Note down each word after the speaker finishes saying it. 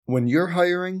When you're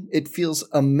hiring, it feels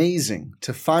amazing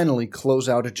to finally close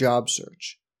out a job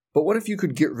search. But what if you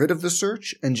could get rid of the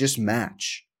search and just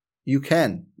match? You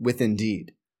can with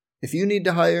Indeed. If you need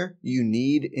to hire, you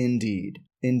need Indeed.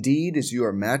 Indeed is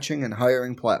your matching and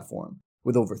hiring platform.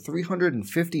 With over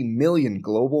 350 million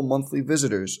global monthly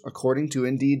visitors, according to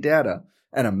Indeed data,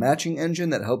 and a matching engine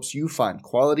that helps you find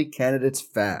quality candidates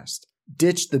fast.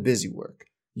 Ditch the busy work.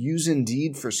 Use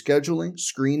Indeed for scheduling,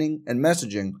 screening, and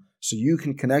messaging so you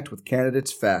can connect with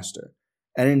candidates faster.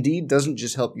 And Indeed doesn't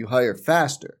just help you hire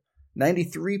faster.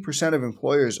 93% of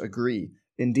employers agree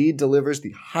Indeed delivers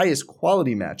the highest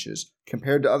quality matches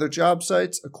compared to other job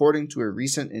sites, according to a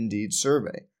recent Indeed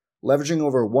survey. Leveraging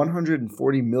over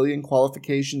 140 million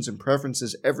qualifications and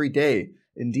preferences every day,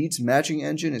 Indeed's matching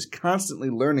engine is constantly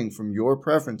learning from your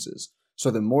preferences, so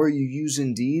the more you use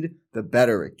Indeed, the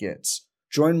better it gets.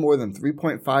 Join more than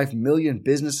 3.5 million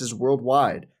businesses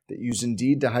worldwide that use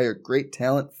Indeed to hire great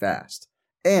talent fast.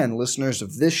 And listeners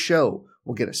of this show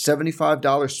will get a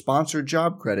 $75 sponsored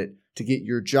job credit to get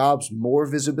your jobs more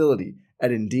visibility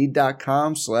at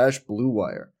Indeed.com/Blue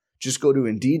Wire. Just go to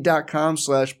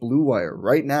Indeed.com/Blue Wire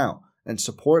right now and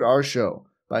support our show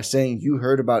by saying you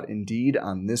heard about Indeed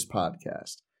on this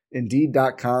podcast.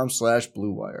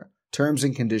 Indeed.com/Blue Wire. Terms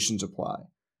and conditions apply.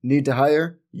 Need to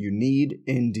hire? You need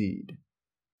Indeed.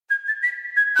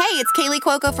 Hey, it's Kaylee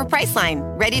Cuoco for Priceline.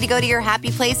 Ready to go to your happy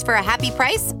place for a happy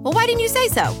price? Well, why didn't you say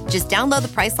so? Just download the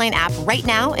Priceline app right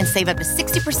now and save up to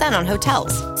 60% on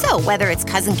hotels. So whether it's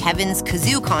Cousin Kevin's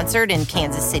Kazoo Concert in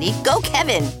Kansas City, go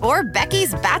Kevin, or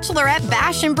Becky's Bachelorette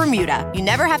Bash in Bermuda, you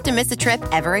never have to miss a trip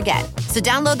ever again. So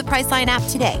download the Priceline app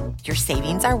today. Your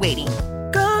savings are waiting.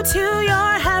 Go to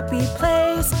your happy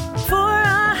place for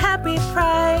a happy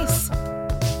price.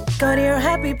 Go to your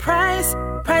happy price,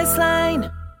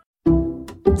 Priceline.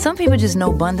 Some people just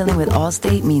know bundling with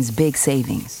Allstate means big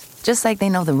savings. Just like they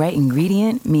know the right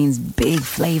ingredient means big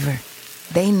flavor.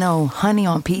 They know honey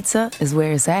on pizza is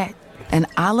where it's at. And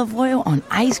olive oil on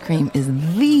ice cream is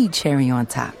the cherry on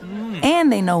top. And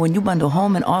they know when you bundle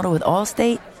home and auto with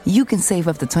Allstate, you can save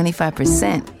up to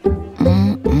 25%.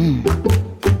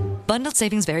 Bundled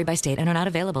savings vary by state and are not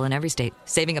available in every state.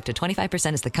 Saving up to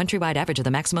 25% is the countrywide average of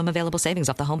the maximum available savings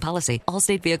off the home policy.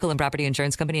 Allstate Vehicle and Property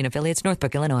Insurance Company and affiliates,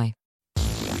 Northbrook, Illinois.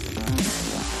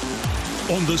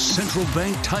 On the Central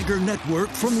Bank Tiger Network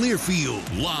from Learfield,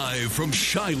 live from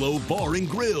Shiloh Bar and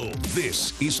Grill,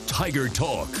 this is Tiger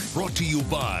Talk, brought to you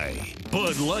by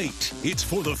Bud Light. It's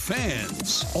for the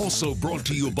fans. Also brought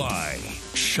to you by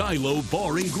Shiloh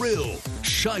Bar and Grill.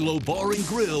 Shiloh Bar and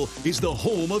Grill is the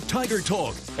home of Tiger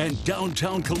Talk and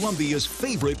downtown Columbia's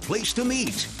favorite place to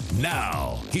meet.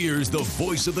 Now, here's the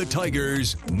voice of the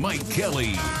Tigers, Mike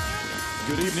Kelly.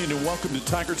 Good evening and welcome to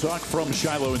Tiger Talk from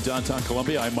Shiloh in downtown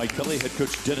Columbia. I'm Mike Kelly. Head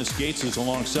coach Dennis Gates is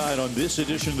alongside on this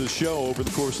edition of the show over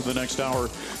the course of the next hour.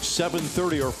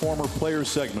 7:30, our former player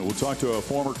segment. We'll talk to a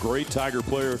former great Tiger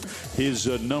player. His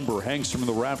number hangs from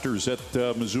the rafters at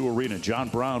Mizzou Arena. John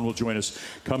Brown will join us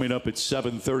coming up at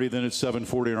 7:30. Then at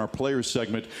 7:40 in our players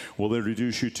segment, we'll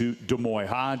introduce you to Demoy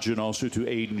Hodge and also to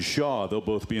Aiden Shaw. They'll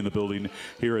both be in the building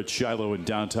here at Shiloh in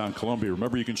downtown Columbia.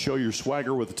 Remember, you can show your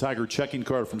swagger with the Tiger checking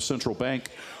card from Central Bank.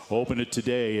 Open it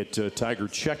today at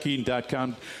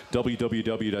tigerchecking.com,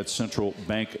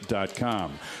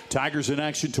 www.centralbank.com. Tigers in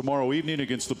action tomorrow evening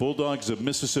against the Bulldogs of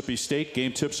Mississippi State.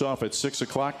 Game tips off at 6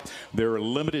 o'clock. There are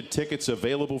limited tickets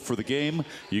available for the game.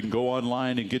 You can go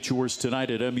online and get yours tonight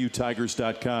at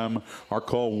mutigers.com or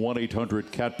call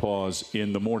 1-800-CATPAWS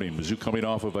in the morning. Mizzou coming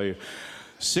off of a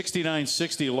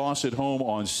 69-60 loss at home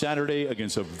on Saturday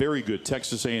against a very good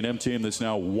Texas A&M team that's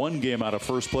now one game out of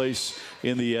first place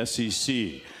in the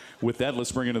SEC. With that,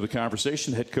 let's bring into the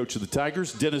conversation head coach of the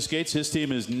Tigers, Dennis Gates. His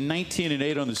team is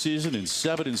 19-8 on the season and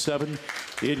 7-7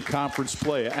 in conference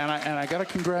play. And I got to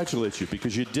congratulate you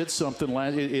because you did something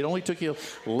last. It only took you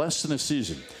less than a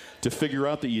season to figure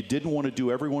out that you didn't want to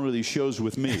do every one of these shows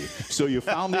with me. So you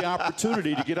found the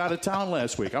opportunity to get out of town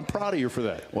last week. I'm proud of you for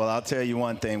that. Well, I'll tell you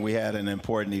one thing. We had an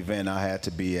important event I had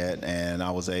to be at, and I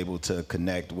was able to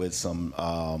connect with some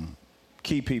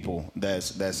key people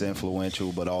that's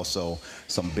influential, but also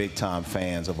some big-time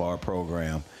fans of our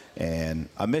program. And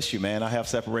I miss you, man. I have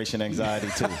separation anxiety,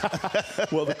 too.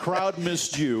 Well, the crowd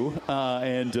missed you,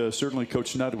 and certainly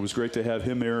Coach Nutt. It was great to have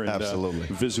him there and Absolutely.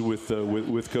 Visit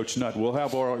with Coach Nutt. We'll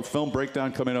have our film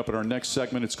breakdown coming up in our next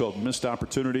segment. It's called Missed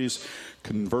Opportunities,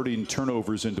 Converting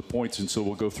Turnovers into Points, and so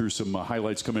we'll go through some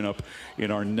highlights coming up in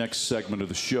our next segment of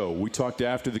the show. We talked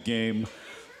after the game.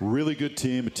 Really good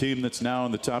team, a team that's now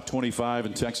in the top 25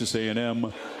 in Texas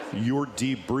A&M. Your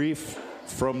debrief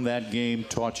from that game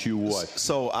taught you what?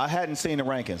 So I hadn't seen the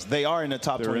rankings. They are in the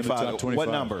top 25. In the top 25.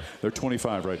 What number? They're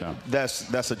 25 right now.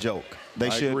 That's a joke.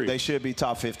 They should be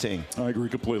top 15. I agree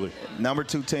completely. Number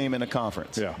 2 team in the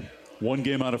conference. Yeah. One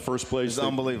game out of first place. It's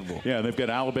unbelievable. Yeah, they've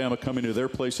got Alabama coming to their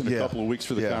place in a couple of weeks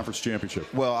for the conference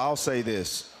championship. Well, I'll say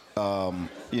this.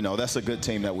 That's a good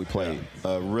team that we played.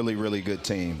 A really, really good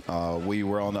team. We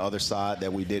were on the other side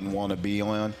that we didn't want to be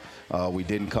on. We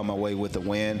didn't come away with the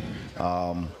win.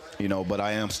 But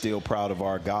I am still proud of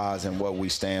our guys and what we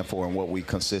stand for and what we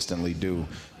consistently do.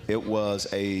 It was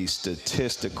a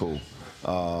statistical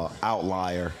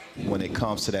outlier when it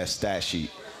comes to that stat sheet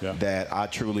that I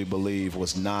truly believe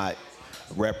was not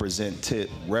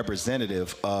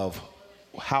representative of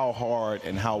how hard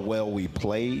and how well we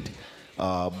played.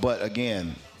 But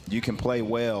again, you can play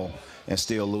well and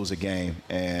still lose a game,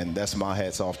 and that's my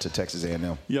hats off to Texas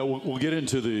A&M. Yeah, we'll get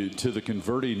into the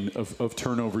converting of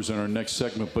turnovers in our next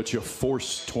segment, but you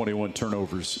forced 21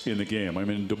 turnovers in the game. I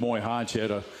mean, D'Moi Hodge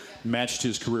matched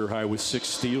his career high with 6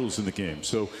 steals in the game,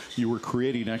 so you were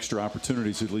creating extra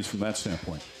opportunities, at least from that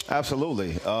standpoint.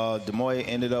 Absolutely. D'Moi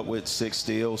ended up with 6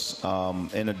 steals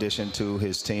in addition to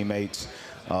his teammates.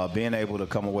 Being able to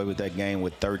come away with that game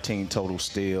with 13 total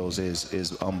steals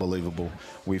is unbelievable.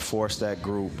 We forced that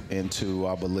group into,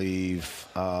 I believe,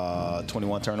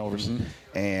 21 turnovers.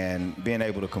 And being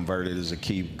able to convert it is a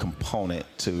key component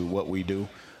to what we do,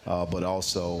 but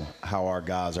also how our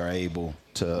guys are able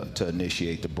to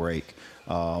initiate the break.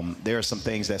 There are some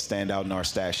things that stand out in our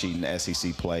stat sheet in the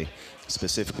SEC play,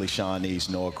 specifically Sean East,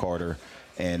 Noah Carter,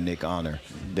 and Nick Honor.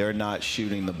 They're not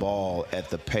shooting the ball at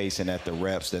the pace and at the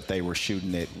reps that they were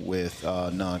shooting it with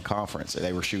non-conference.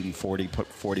 They were shooting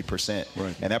 40%.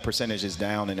 Right. And that percentage is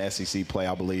down in SEC play,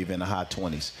 I believe, in the high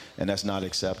 20s. And that's not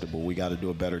acceptable. We got to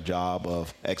do a better job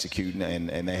of executing,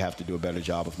 and they have to do a better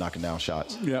job of knocking down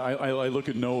shots. Yeah, I look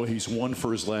at Noah. He's 1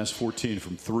 for his last 14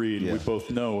 from 3, and we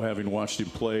both know, having watched him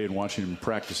play and watching him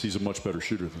practice, he's a much better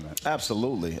shooter than that.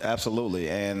 Absolutely, absolutely.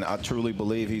 And I truly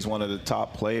believe he's one of the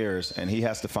top players, and he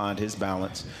has to find his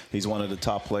balance. He's one of the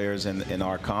top players in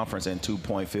our conference in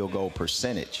 2-point field goal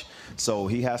percentage. So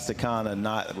he has to kind of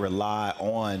not rely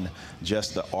on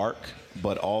just the arc,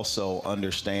 but also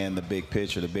understand the big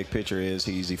picture. The big picture is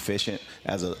he's efficient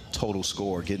as a total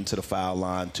scorer, getting to the foul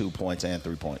line, 2 points and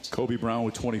 3 points. Kobe Brown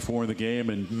with 24 in the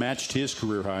game and matched his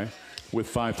career high with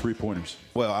 5 3-pointers.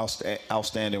 Well,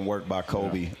 outstanding work by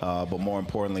Kobe, but more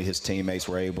importantly, his teammates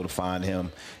were able to find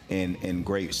him in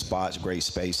great spots, great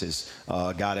spaces.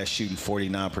 A guy that's shooting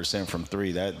 49% from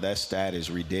 3, that stat is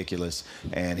ridiculous,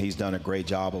 and he's done a great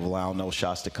job of allowing those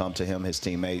shots to come to him. His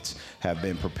teammates have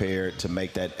been prepared to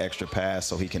make that extra pass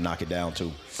so he can knock it down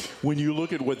too. When you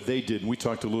look at what they did, and we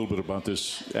talked a little bit about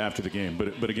this after the game,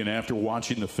 but again, after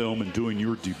watching the film and doing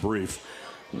your debrief,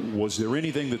 was there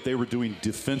anything that they were doing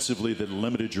defensively that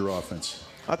limited your offense?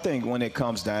 I think when it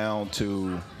comes down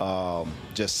to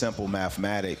just simple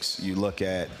mathematics, you look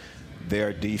at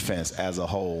their defense as a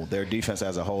whole. Their defense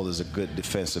as a whole is a good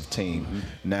defensive team.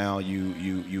 Now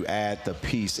you add the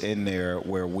piece in there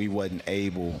where we wasn't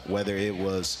able, whether it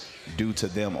was due to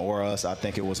them or us, I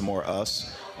think it was more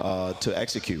us, to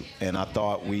execute. And I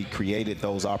thought we created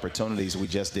those opportunities. We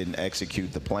just didn't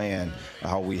execute the plan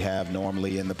how we have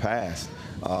normally in the past.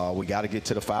 We got to get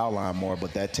to the foul line more,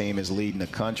 but that team is leading the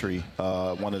country,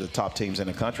 one of the top teams in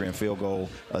the country in field goal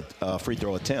free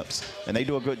throw attempts. And they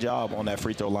do a good job on that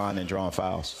free throw line and drawing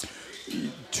fouls.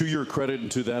 To your credit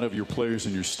and to that of your players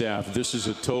and your staff, this is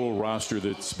a total roster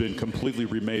that's been completely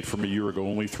remade from a year ago.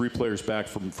 Only 3 players back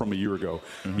from a year ago.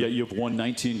 Yet you've won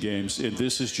 19 games, and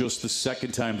this is just the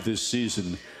second time this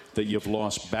season that you've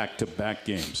lost back-to-back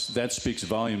games. That speaks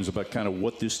volumes about kind of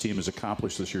what this team has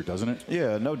accomplished this year, doesn't it?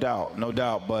 Yeah, no doubt.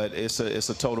 But it's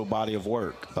a total body of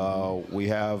work. We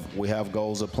have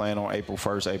goals of playing on April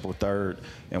 1st, April 3rd,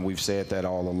 and we've said that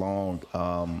all along.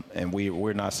 And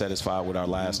we're not satisfied with our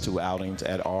last 2 outings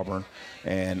at Auburn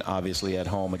and obviously at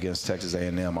home against Texas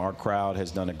A&M. Our crowd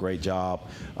has done a great job,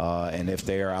 and if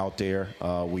they are out there,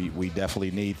 we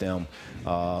definitely need them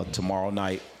tomorrow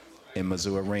night in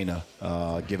Mizzou Arena,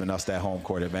 giving us that home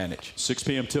court advantage. 6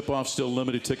 p.m. tip-off, still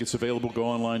limited tickets available. Go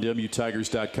online to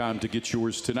MUTigers.com to get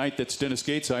yours tonight. That's Dennis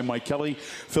Gates. I'm Mike Kelly.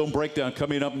 Film breakdown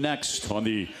coming up next on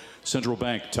the Central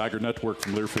Bank Tiger Network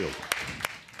from Learfield.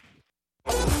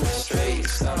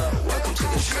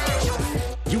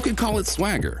 You could call it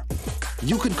swagger.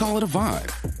 You could call it a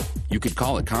vibe. You could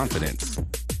call it confidence.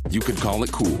 You could call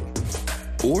it cool.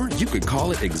 Or you could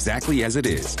call it exactly as it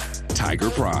is, Tiger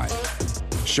Pride.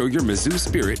 Show your Mizzou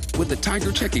spirit with a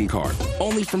Tiger checking card,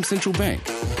 only from Central Bank.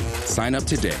 Sign up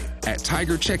today at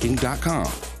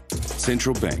tigerchecking.com.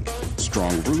 Central Bank.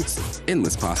 Strong roots,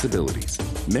 endless possibilities.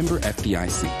 Member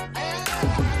FDIC.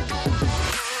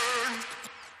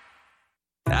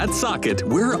 At Socket,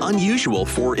 we're unusual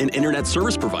for an internet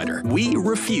service provider. We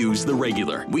refuse the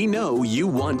regular. We know you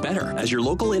want better. As your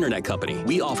local internet company,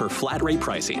 we offer flat rate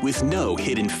pricing with no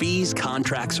hidden fees,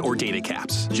 contracts, or data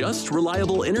caps. Just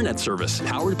reliable internet service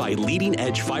powered by leading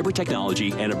edge fiber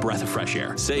technology and a breath of fresh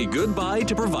air. Say goodbye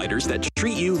to providers that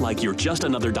treat you like you're just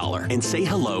another dollar and say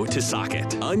hello to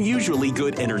Socket. Unusually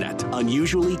good internet,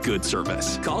 unusually good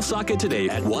service. Call Socket today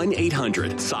at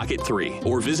 1-800-SOCKET3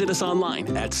 or visit us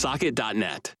online at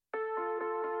socket.net.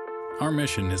 Our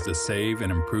mission is to save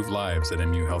and improve lives at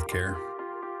MU Healthcare,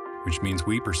 which means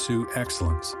we pursue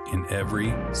excellence in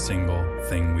every single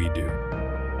thing we do.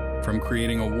 From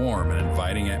creating a warm and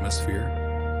inviting atmosphere,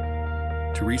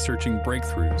 to researching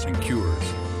breakthroughs and cures,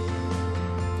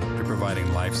 to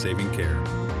providing life-saving care,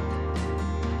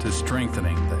 to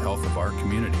strengthening the health of our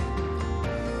community.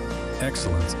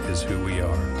 Excellence is who we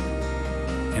are.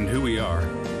 And who we are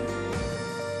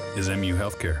is MU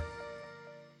Healthcare.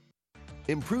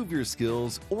 Improve your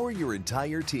skills or your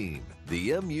entire team.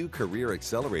 The MU Career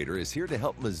Accelerator is here to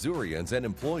help Missourians and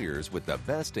employers with the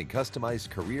best in customized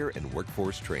career and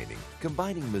workforce training.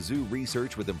 Combining Mizzou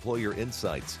research with employer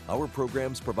insights, our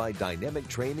programs provide dynamic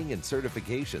training and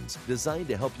certifications designed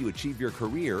to help you achieve your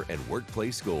career and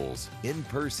workplace goals.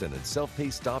 In-person and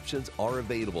self-paced options are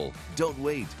available. Don't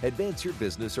wait. Advance your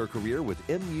business or career with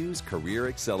MU's Career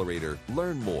Accelerator.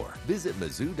 Learn more. Visit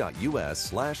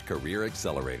mizzou.us/career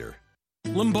accelerator.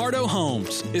 Lombardo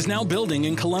Homes is now building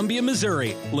in Columbia,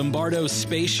 Missouri. Lombardo's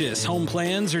spacious home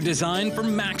plans are designed for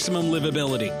maximum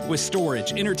livability, with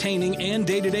storage, entertaining, and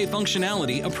day-to-day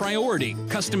functionality a priority.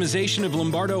 Customization of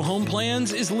Lombardo home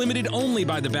plans is limited only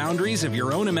by the boundaries of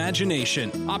your own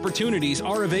imagination. Opportunities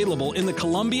are available in the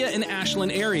Columbia and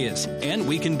Ashland areas, and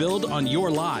we can build on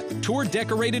your lot. Tour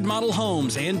decorated model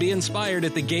homes and be inspired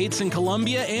at the Gates in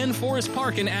Columbia and Forest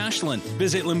Park in Ashland.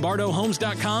 Visit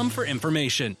LombardoHomes.com for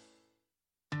information.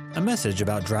 A message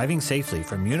about driving safely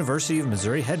from University of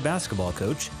Missouri head basketball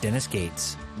coach Dennis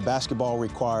Gates. Basketball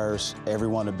requires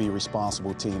everyone to be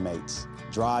responsible teammates.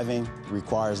 Driving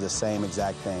requires the same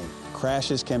exact thing.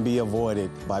 Crashes can be avoided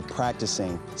by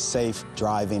practicing safe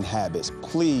driving habits.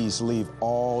 Please leave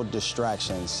all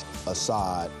distractions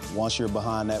aside. Once you're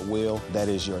behind that wheel, that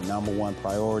is your number one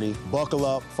priority. Buckle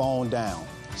up, phone down.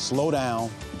 Slow down,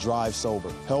 drive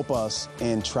sober. Help us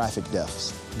end traffic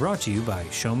deaths. Brought to you by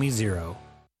Show Me Zero.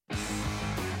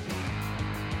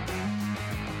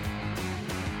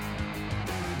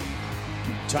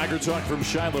 Tiger Talk from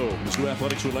Shiloh. Mizzou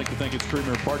Athletics would like to thank its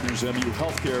premier partners, MU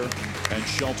Healthcare and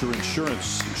Shelter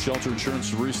Insurance. Shelter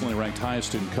Insurance recently ranked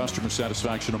highest in customer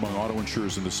satisfaction among auto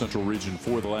insurers in the Central region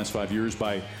for the last 5 years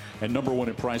and number one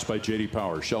in price by J.D.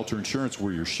 Power. Shelter Insurance,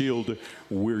 we're your shield,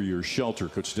 we're your shelter.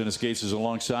 Coach Dennis Gates is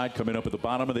alongside. Coming up at the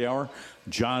bottom of the hour,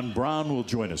 John Brown will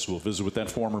join us. We'll visit with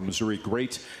that former Missouri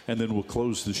great, and then we'll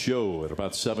close the show. At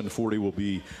about 7:40, we'll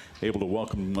be able to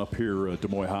welcome up here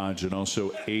Demoy Hodge and also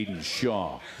Aiden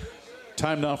Shaw.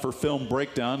 Time now for Film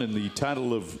Breakdown, and the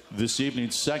title of this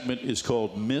evening's segment is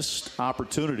called Missed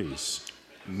Opportunities.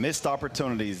 Missed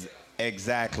Opportunities.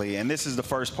 Exactly, and this is the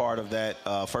first part of that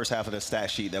first half of the stat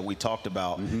sheet that we talked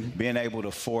about, being able to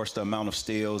force the amount of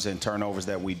steals and turnovers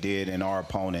that we did in our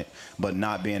opponent, but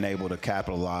not being able to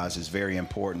capitalize is very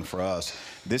important for us.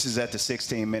 This is at the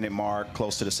 16-minute mark,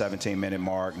 close to the 17-minute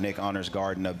mark. Nick Honors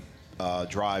guarding a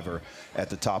driver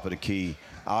at the top of the key.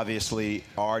 Obviously,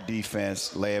 our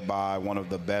defense led by one of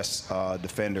the best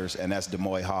defenders, and that's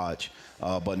Demoy Hodge.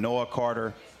 But Noah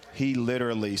Carter, he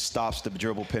literally stops the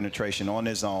dribble penetration on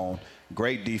his own.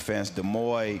 Great defense.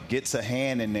 Demoy gets a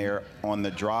hand in there on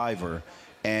the driver,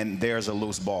 and there's a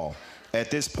loose ball.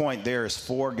 At this point, there's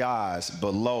 4 guys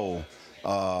below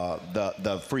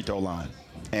the free throw line.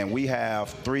 And we have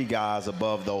 3 guys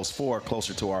above those 4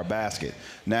 closer to our basket.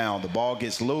 Now, the ball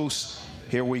gets loose.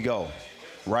 Here we go.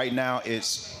 Right now,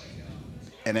 it's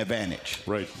an advantage.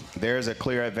 Right. There's a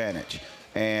clear advantage.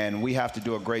 And we have to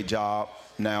do a great job.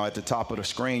 Now, at the top of the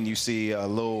screen, you see a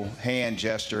little hand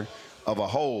gesture of a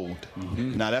hold.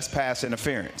 Now, that's pass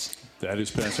interference. That is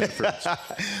pass interference.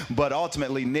 But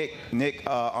ultimately, Nick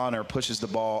Honor pushes the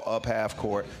ball up half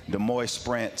court. Demoy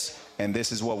sprints, and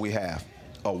this is what we have.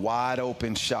 A wide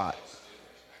open shot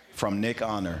from Nick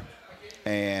Honor.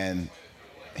 And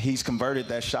he's converted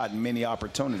that shot in many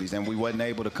opportunities, and we wasn't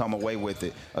able to come away with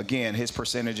it. Again, his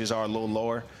percentages are a little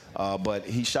lower, but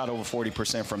he shot over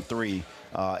 40% from three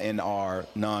in our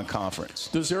non-conference.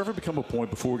 Does there ever become a point,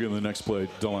 before we get to the next play,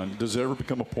 Delon, does there ever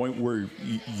become a point where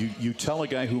you tell a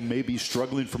guy who may be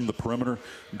struggling from the perimeter,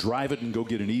 drive it and go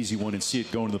get an easy one and see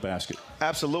it go into the basket?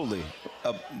 Absolutely.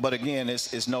 But again,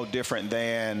 it's no different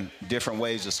than different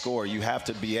ways to score. You have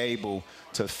to be able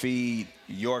to feed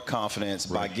your confidence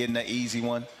by getting an easy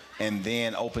one and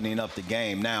then opening up the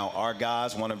game. Now, our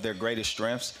guys, one of their greatest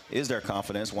strengths is their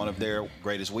confidence. One of their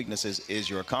greatest weaknesses is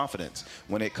your confidence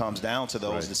when it comes down to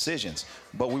those decisions.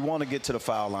 But we want to get to the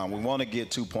foul line. We want to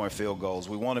get 2-point field goals.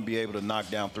 We want to be able to knock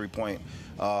down 3-point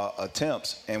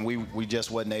attempts, and we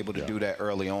just wasn't able to do that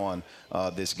early on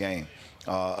this game.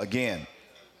 Again,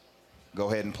 go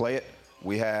ahead and play it.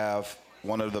 We have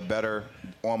one of the better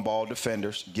on-ball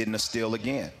defenders getting a steal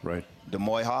again. Right.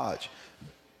 D'Moy Hodge.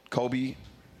 Kobe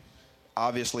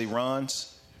obviously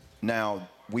runs. Now,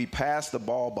 we pass the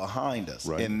ball behind us.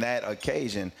 Right. In that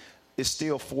occasion, it's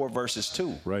still 4 versus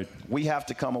 2. Right. We have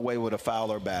to come away with a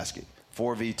foul or basket,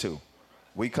 4v2.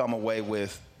 We come away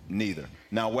with neither.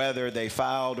 Now, whether they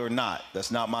fouled or not,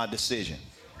 that's not my decision.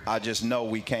 I just know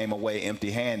we came away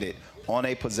empty-handed on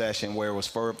a possession where it was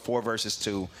 4 versus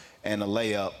 2 and a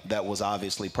layup that was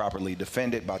obviously properly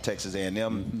defended by Texas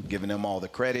A&M, giving them all the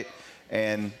credit,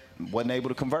 and wasn't able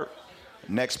to convert.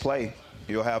 Next play,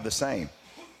 you'll have the same.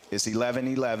 It's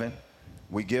 11-11.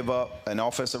 We give up an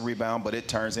offensive rebound, but it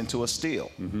turns into a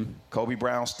steal. Kobe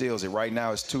Brown steals it. Right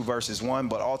now it's 2 versus 1,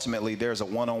 but ultimately there's a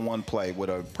one-on-one play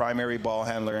with a primary ball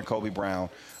handler and Kobe Brown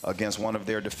against one of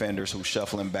their defenders who's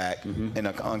shuffling back in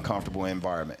an uncomfortable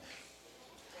environment.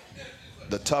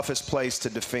 The toughest place to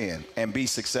defend and be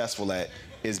successful at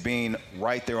is being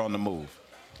right there on the move.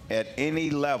 At any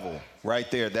level, right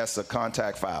there, that's a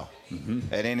contact foul.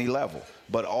 At any level.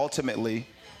 But ultimately,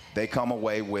 they come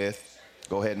away with,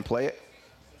 go ahead and play it,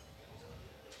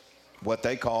 what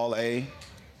they call a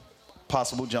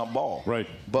possible jump ball. Right.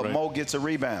 But Mo gets a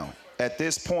rebound. At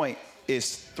this point,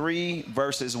 it's 3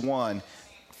 versus 1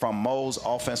 from Mo's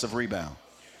offensive rebound.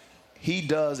 He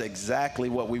does exactly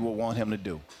what we would want him to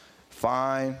do.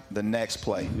 Find the next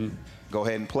play. Go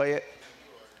ahead and play it.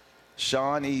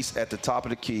 Sean East at the top of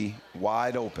the key,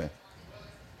 wide open.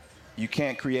 You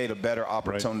can't create a better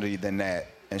opportunity than that.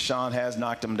 And Sean has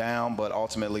knocked him down, but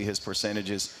ultimately his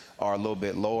percentages are a little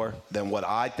bit lower than what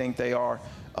I think they are.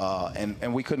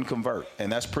 And we couldn't convert.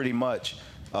 And that's pretty much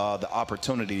the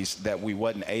opportunities that we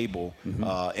wasn't able,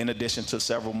 in addition to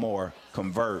several more,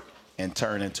 convert and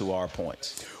turn into our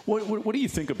points. What do you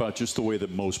think about just the way that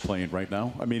Mo's playing right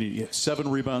now? I mean, he had 7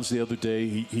 rebounds the other day.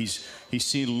 He's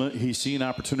seen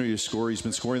opportunity to score. He's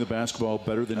been scoring the basketball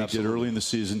better than he did early in the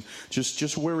season.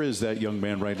 Just where is that young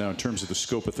man right now in terms of the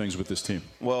scope of things with this team?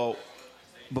 Well,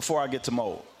 before I get to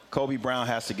Mo, Kobe Brown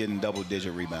has to get in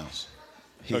double-digit rebounds.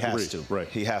 He has to. Right.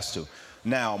 He has to.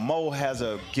 Now, Mo has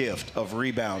a gift of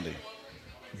rebounding,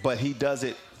 but he does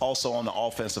it also on the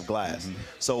offensive glass.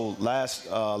 So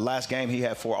last game he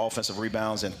had 4 offensive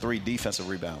rebounds and 3 defensive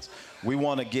rebounds. We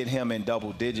want to get him in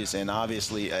double digits, and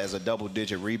obviously as a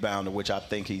double-digit rebounder, which I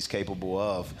think he's capable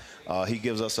of, he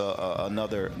gives us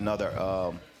another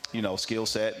skill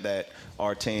set that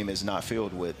our team is not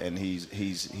filled with, and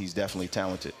he's definitely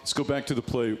talented. Let's go back to the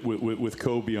play with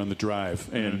Kobe on the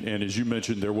drive, and as you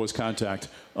mentioned, there was contact.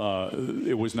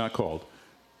 It was not called.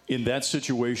 In that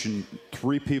situation,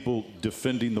 3 people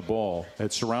defending the ball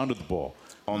had surrounded the ball.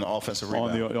 On the offensive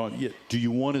rebound. Do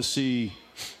you want to see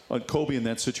Kobe in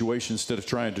that situation, instead of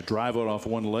trying to drive it off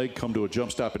one leg, come to a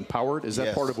jump stop and power it? Is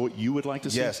that part of what you would like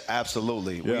to see? Yes,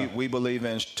 absolutely. Yeah. We believe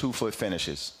in 2-foot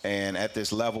finishes. And at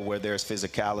this level where there's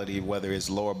physicality, whether it's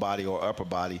lower body or upper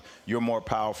body, you're more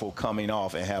powerful coming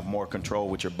off and have more control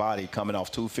with your body coming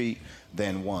off 2 feet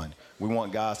than 1. We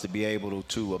want guys to be able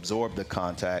to absorb the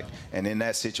contact. And in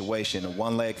that situation, a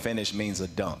 1-leg finish means a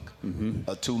dunk.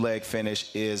 A 2-leg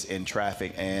finish is in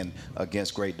traffic and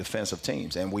against great defensive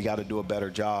teams. And we got to do a better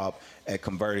job at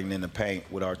converting in the paint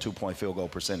with our 2-point field goal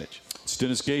percentage. It's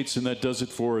Dennis Gates, and that does it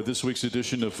for this week's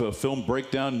edition of Film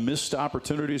Breakdown. Missed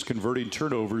opportunities, converting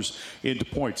turnovers into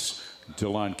points.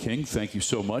 Delon King, thank you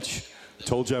so much.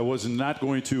 Told you I was not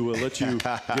going to let you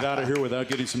get out of here without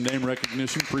getting some name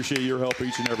recognition. Appreciate your help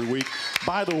each and every week.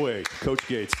 By the way, Coach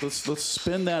Gates, let's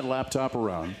spin that laptop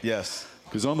around. Yes.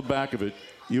 Because on the back of it,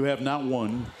 you have not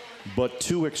 1, but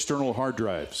 2 external hard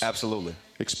drives. Absolutely.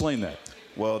 Explain that.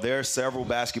 Well, there are several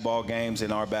basketball games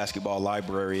in our basketball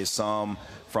library. Some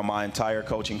from my entire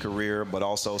coaching career, but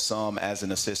also some as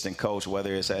an assistant coach,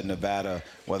 whether it's at Nevada,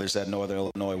 whether it's at Northern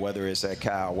Illinois, whether it's at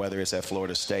Cal, whether it's at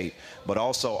Florida State, but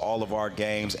also all of our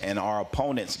games and our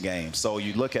opponents' games. So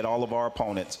you look at all of our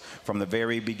opponents from the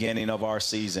very beginning of our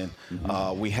season,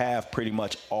 we have pretty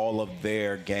much all of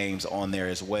their games on there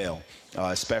as well,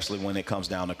 especially when it comes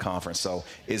down to conference. So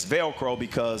it's Velcro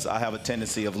because I have a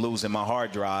tendency of losing my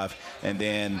hard drive, and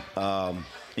then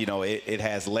it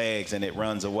has legs and it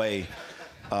runs away.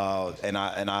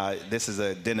 This is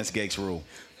a Dennis Gates rule.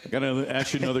 I got to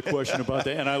ask you another question about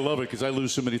that, and I love it because I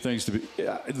lose so many things to be.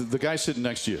 The guy sitting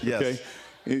next to you, yes.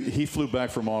 Okay, he flew back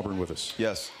from Auburn with us.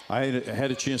 Yes. I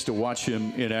had a chance to watch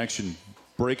him in action,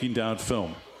 breaking down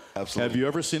film. Absolutely. Have you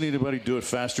ever seen anybody do it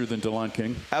faster than DeLon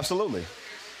King? Absolutely.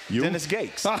 You? Dennis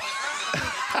Gates.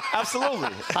 Absolutely.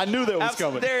 I knew that was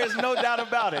coming. There is no doubt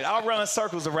about it. I'll run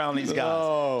circles around these guys.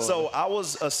 Oh. So I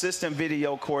was assistant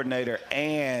video coordinator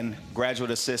and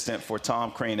graduate assistant for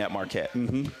Tom Crean at Marquette.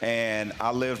 And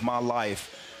I lived my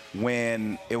life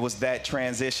when it was that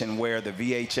transition where the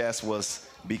VHS was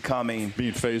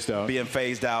being phased out.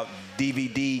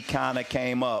 DVD kind of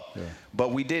came up,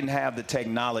 but we didn't have the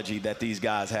technology that these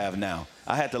guys have now.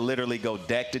 I had to literally go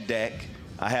deck to deck.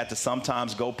 I had to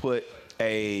sometimes go put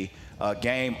a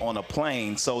game on a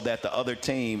plane so that the other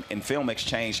team in Film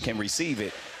Exchange can receive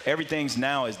it. Everything's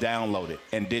now is downloaded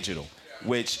and digital,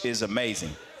 which is amazing.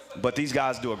 But these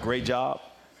guys do a great job,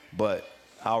 but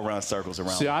I'll run circles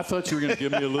around. See, I thought you were going to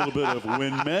give me a little bit of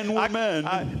when men were men.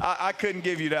 I couldn't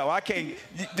give you that one. I can't.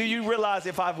 Do you realize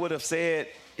if I would have said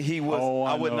he was,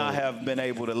 I would not have been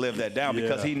able to live that down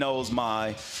because he knows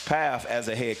my path as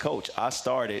a head coach. I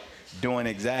started doing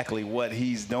exactly what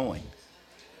he's doing.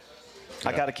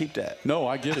 I got to keep that. No,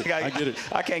 I get it. I get it.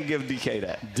 I can't give DK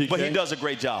that. DK, but he does a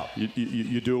great job.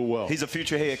 You do it well. He's a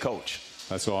future head coach.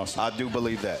 That's awesome. I do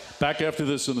believe that. Back after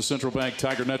this on the Central Bank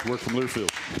Tiger Network from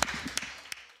Learfield.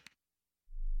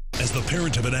 As the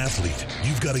parent of an athlete,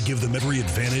 you've got to give them every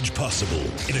advantage possible.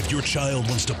 And if your child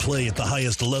wants to play at the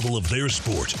highest level of their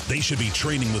sport, they should be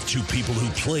training with two people who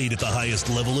played at the highest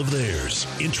level of theirs.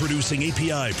 Introducing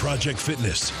API Project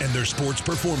Fitness and their sports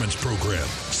performance program.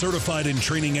 Certified in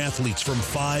training athletes from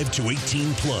 5 to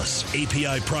 18 plus.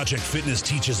 API Project Fitness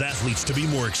teaches athletes to be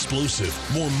more explosive,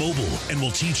 more mobile, and will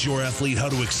teach your athlete how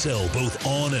to excel both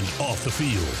on and off the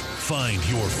field. Find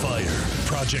your fire.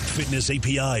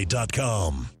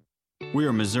 ProjectFitnessAPI.com. We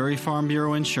are Missouri Farm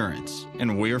Bureau Insurance,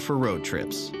 and we're for road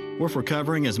trips. We're for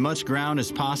covering as much ground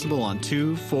as possible on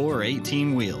 2, 4, or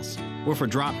 18 wheels. We're for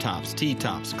drop tops,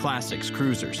 T-tops, classics,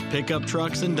 cruisers, pickup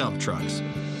trucks, and dump trucks.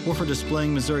 We're for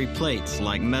displaying Missouri plates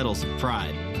like Medals of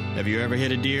Pride. Have you ever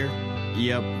hit a deer?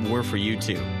 Yep, we're for you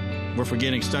too. We're for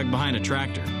getting stuck behind a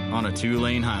tractor on a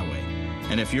 2-lane highway.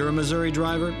 And if you're a Missouri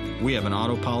driver, we have an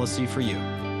auto policy for you.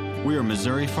 We are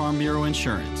Missouri Farm Bureau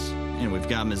Insurance, and we've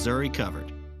got Missouri covered.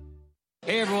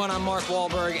 Hey everyone, I'm Mark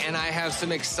Wahlberg, and I have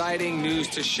some exciting news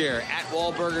to share. At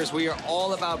Wahlburgers, we are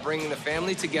all about bringing the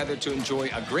family together to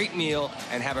enjoy a great meal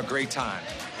and have a great time.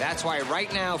 That's why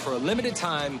right now, for a limited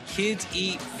time, kids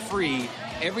eat free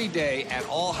every day at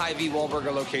all Hy-Vee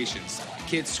Wahlburger locations.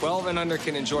 Kids 12 and under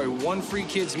can enjoy one free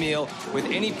kids meal with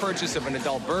any purchase of an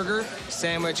adult burger,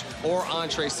 sandwich, or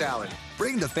entree salad.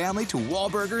 Bring the family to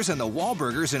Wahlburgers and the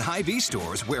Wahlburgers and Hy-Vee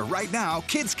stores, where right now,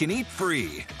 kids can eat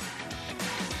free.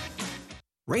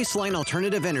 Raceline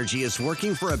Alternative Energy is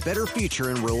working for a better future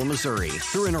in rural Missouri.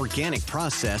 Through an organic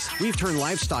process, we've turned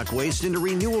livestock waste into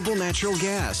renewable natural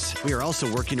gas. We are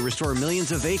also working to restore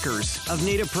millions of acres of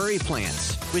native prairie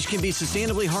plants, which can be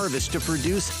sustainably harvested to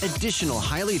produce additional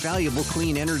highly valuable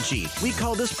clean energy. We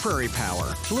call this Prairie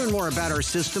Power. To learn more about our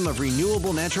system of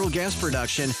renewable natural gas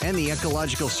production and the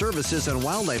ecological services and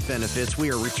wildlife benefits we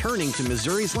are returning to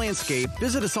Missouri's landscape,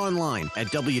 visit us online at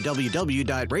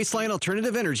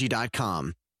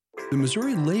www.racelinealternativeenergy.com. The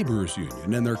Missouri Laborers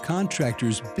Union and their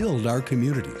contractors build our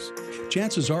communities.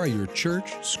 Chances are your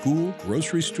church, school,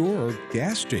 grocery store, or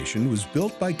gas station was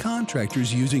built by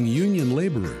contractors using union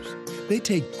laborers. They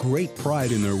take great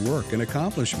pride in their work and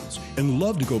accomplishments and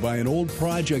love to go by an old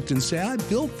project and say, I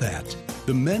built that.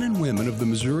 The men and women of the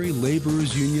Missouri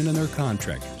Laborers Union and their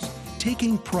contractors,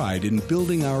 taking pride in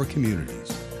building our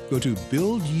communities. Go to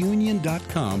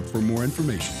buildunion.com for more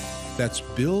information. That's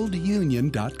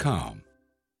buildunion.com.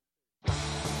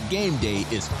 Game day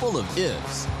is full of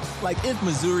ifs. Like if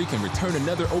Missouri can return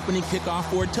another opening kickoff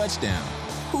for a touchdown.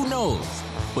 Who knows?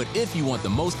 But if you want the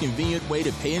most convenient way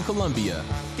to pay in Columbia,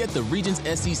 get the Regions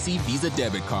SEC Visa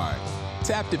debit card.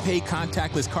 Tap to pay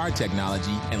contactless card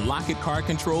technology and Lock-It card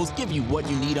controls give you what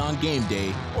you need on game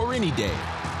day or any day.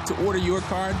 To order your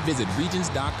card, visit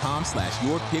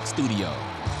regions.com/yourpickstudio.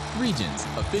 Regions,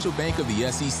 official bank of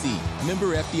the SEC.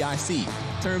 Member FDIC.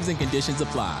 Terms and conditions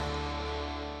apply.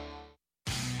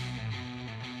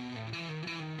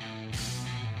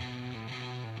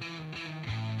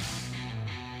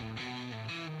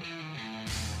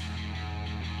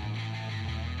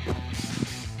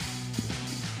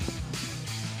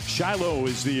 Shiloh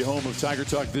is the home of Tiger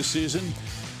Talk this season.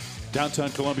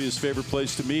 Downtown Columbia's favorite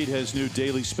place to meet has new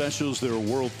daily specials. There are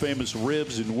world-famous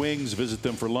ribs and wings. Visit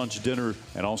them for lunch, dinner,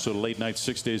 and also late night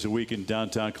 6 days a week in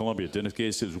downtown Columbia. Dennis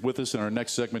Gates is with us in our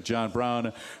next segment, John Brown,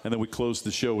 and then we close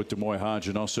the show with Demoy Hodge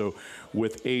and also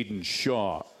with Aiden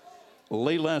Shaw.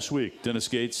 Late last week, Dennis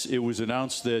Gates, it was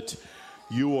announced that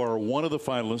you are one of the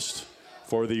finalists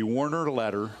for the Warner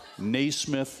Ladder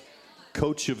Naismith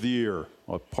Coach of the Year,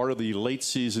 a part of the late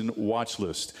season watch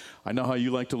list. I know how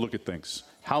you like to look at things.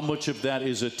 How much of that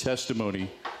is a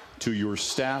testimony to your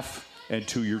staff and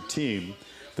to your team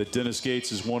that Dennis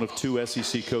Gates is one of two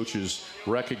SEC coaches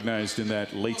recognized in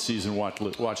that late season watch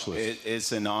list?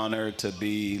 It's an honor to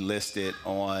be listed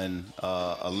on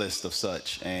a list of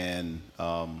such. And,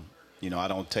 I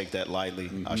don't take that lightly.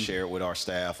 Mm-hmm. I share it with our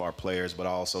staff, our players, but I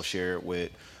also share it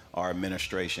with our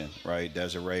administration, right?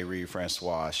 Desiree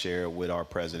Reed-Francois. I share it with our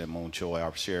president, Moon Choi. I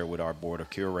share it with our board of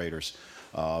curators.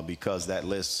 Because that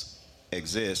list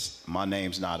exists, my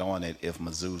name's not on it if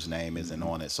Mizzou's name isn't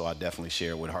on it. So I definitely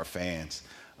share it with our fans.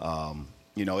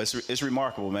 It's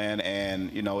remarkable, man.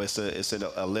 And, it's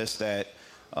a list that,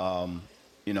 I'm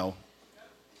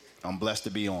blessed to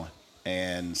be on.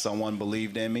 And someone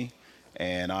believed in me,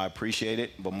 and I appreciate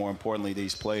it. But more importantly,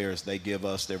 these players, they give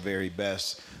us their very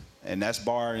best. And that's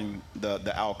barring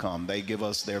the outcome. They give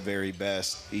us their very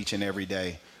best each and every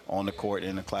day on the court,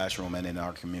 in the classroom, and in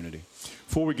our community.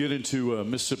 Before we get into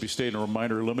Mississippi State, a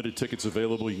reminder, limited tickets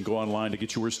available. You can go online to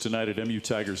get yours tonight at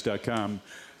mutigers.com.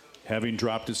 Having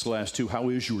dropped its last two, how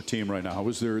is your team right now? How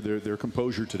is their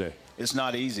composure today? It's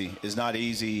not easy. It's not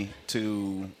easy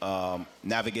to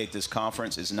navigate this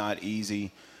conference. It's not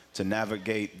easy to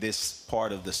navigate this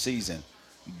part of the season.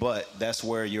 But that's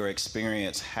where your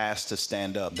experience has to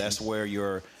stand up. That's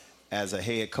where as a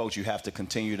head coach, you have to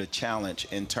continue to challenge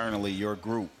internally your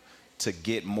group to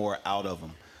get more out of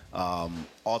them.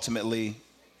 Ultimately,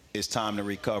 it's time to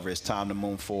recover. It's time to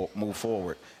move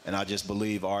forward. And I just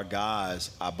believe our guys,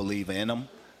 I believe in them.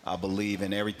 I believe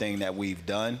in everything that we've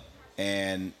done.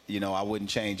 And, I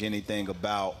wouldn't change anything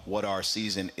about what our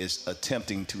season is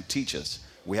attempting to teach us.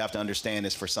 We have to understand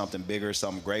it's for something bigger,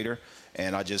 something greater.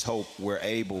 And I just hope we're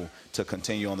able to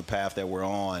continue on the path that we're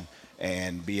on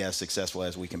and be as successful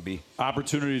as we can be.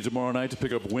 Opportunity tomorrow night to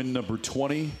pick up win number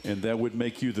 20, and that would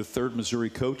make you the third Missouri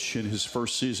coach in his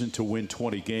first season to win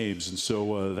 20 games. And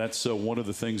so that's one of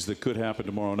the things that could happen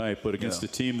tomorrow night. But against a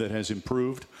team that has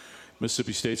improved,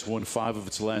 Mississippi State's won 5 of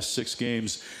its last 6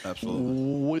 games.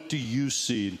 Absolutely. What do you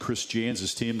see in Chris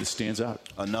Jans' team that stands out?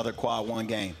 Another quad one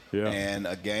game. Yeah. And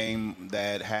a game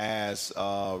that has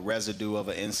residue of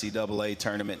an NCAA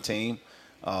tournament team.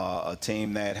 A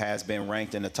team that has been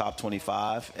ranked in the top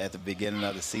 25 at the beginning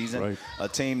of the season. Right. A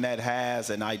team that has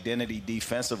an identity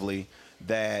defensively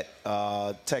that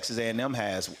Texas A&M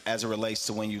has as it relates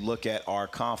to when you look at our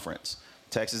conference.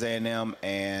 Texas A&M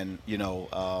and,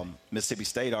 Mississippi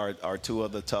State are two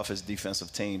of the toughest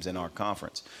defensive teams in our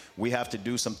conference. We have to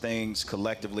do some things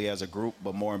collectively as a group,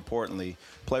 but more importantly,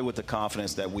 play with the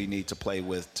confidence that we need to play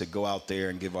with to go out there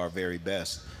and give our very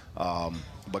best.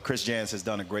 But Chris Jans has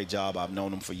done a great job. I've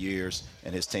known him for years,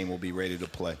 and his team will be ready to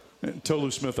play. And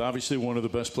Tolu Smith, obviously one of the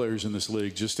best players in this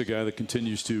league, just a guy that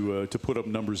continues to put up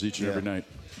numbers each and every night.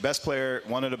 Best player,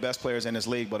 one of the best players in this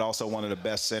league, but also one of the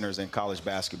best centers in college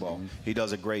basketball. Mm-hmm. He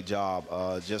does a great job,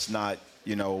 just not,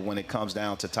 when it comes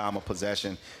down to time of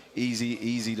possession,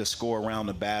 easy to score around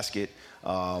the basket.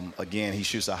 Again, he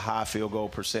shoots a high field goal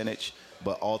percentage,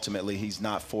 but ultimately he's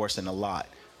not forcing a lot.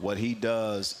 What he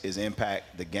does is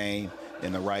impact the game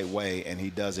in the right way, and he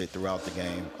does it throughout the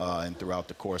game and throughout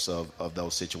the course of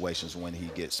those situations when he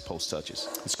gets post touches.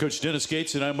 It's Coach Dennis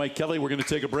Gates, and I'm Mike Kelly. We're going to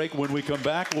take a break. When we come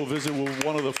back, we'll visit with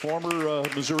one of the former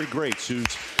Missouri greats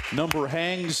whose number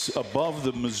hangs above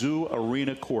the Mizzou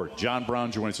Arena court. John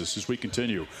Brown joins us as we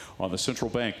continue on the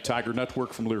Central Bank Tiger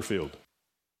Network from Learfield.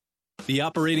 The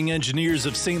operating engineers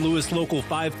of St. Louis Local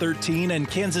 513 and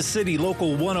Kansas City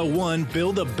Local 101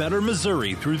 build a better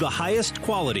Missouri through the highest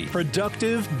quality,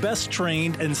 productive, best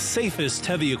trained, and safest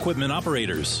heavy equipment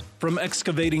operators. From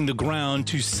excavating the ground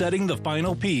to setting the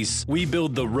final piece, we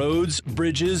build the roads,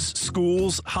 bridges,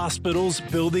 schools, hospitals,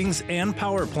 buildings, and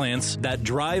power plants that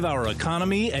drive our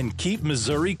economy and keep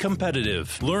Missouri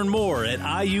competitive. Learn more at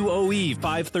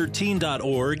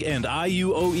IUOE513.org and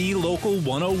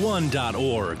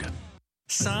IUOELocal101.org.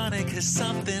 Sonic has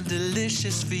something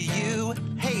delicious for you.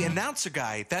 Hey, announcer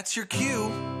guy, that's your cue.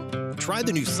 Try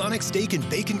the new Sonic Steak and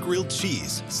Bacon Grilled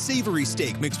Cheese. Savory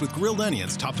steak mixed with grilled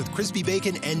onions, topped with crispy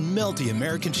bacon and melty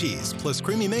American cheese, plus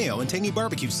creamy mayo and tangy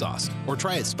barbecue sauce. Or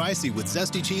try it spicy with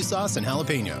zesty cheese sauce and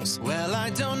jalapenos. Well, I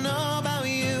don't know about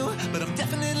you, but I'm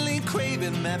definitely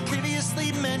craving that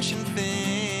previously mentioned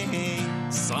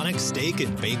thing. Sonic Steak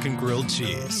and Bacon Grilled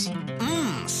Cheese.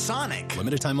 Sonic.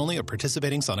 Limited time only at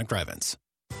participating Sonic drive-ins.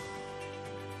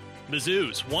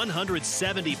 Mizzou's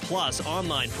 170-plus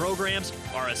online programs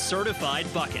are a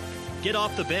certified bucket. Get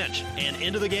off the bench and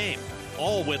into the game,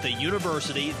 all with a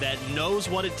university that knows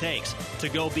what it takes to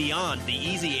go beyond the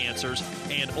easy answers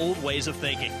and old ways of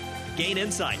thinking. Gain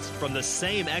insights from the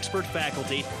same expert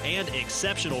faculty and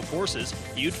exceptional courses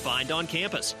you'd find on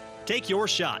campus. Take your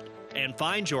shot and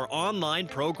find your online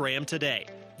program today.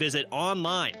 Visit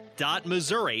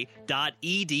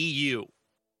online.missouri.edu.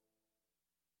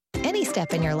 Any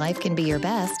step in your life can be your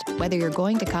best, whether you're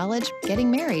going to college,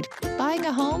 getting married, buying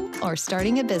a home, or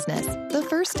starting a business. The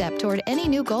first step toward any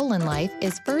new goal in life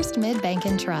is First Mid Bank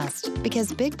and Trust,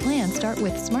 because big plans start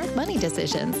with smart money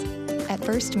decisions. At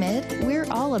First Mid, we're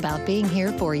all about being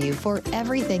here for you for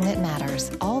everything that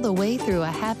matters, all the way through a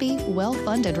happy,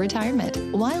 well-funded retirement.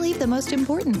 Why leave the most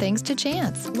important things to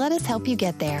chance? Let us help you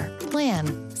get there.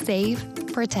 Plan, save,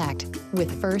 protect.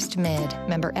 With First Mid,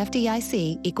 member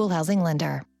FDIC, equal housing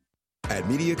lender. At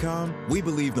Mediacom, we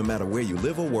believe no matter where you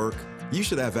live or work, you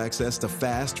should have access to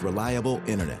fast, reliable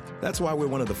internet. That's why we're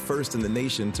one of the first in the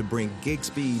nation to bring gig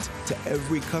speeds to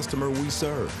every customer we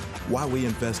serve, why we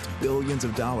invest billions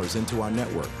of dollars into our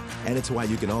network, and it's why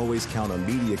you can always count on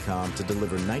Mediacom to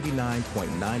deliver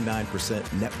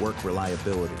 99.99% network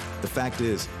reliability. The fact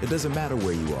is, it doesn't matter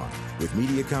where you are. With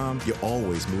Mediacom, you're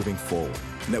always moving forward.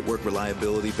 Network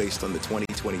reliability based on the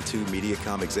 2022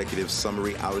 Mediacom Executive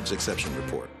Summary Outage Exception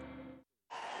Report.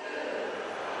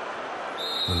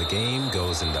 When the game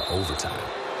goes into overtime.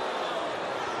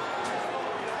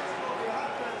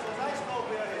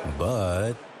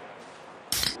 But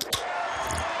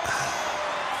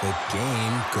the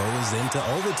game goes into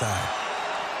overtime.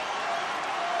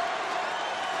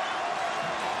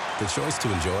 The choice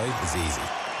to enjoy is easy.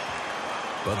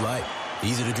 Bud Light.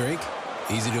 Easy to drink,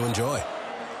 easy to enjoy.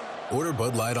 Order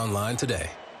Bud Light online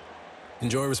today.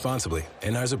 Enjoy responsibly.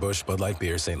 Anheuser-Busch Bud Light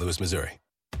Beer, St. Louis, Missouri.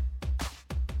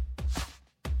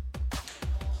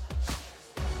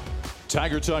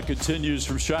 Tiger Talk continues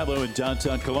from Shiloh in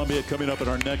downtown Columbia. Coming up in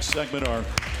our next segment, our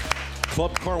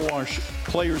Club Car Wash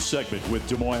Players segment with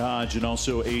Demoy Hodge and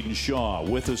also Aiden Shaw.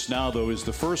 With us now, though, is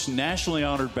the first nationally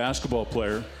honored basketball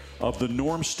player of the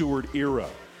Norm Stewart era.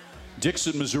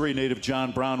 Dixon, Missouri native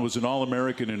John Brown was an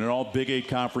All-American and an All-Big 8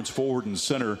 Conference forward and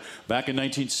center back in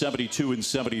 1972 and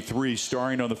 73,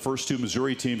 starring on the first two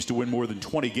Missouri teams to win more than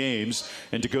 20 games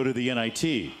and to go to the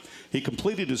NIT. He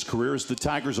completed his career as the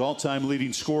Tigers' all-time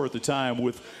leading scorer at the time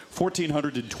with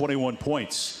 1,421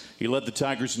 points. He led the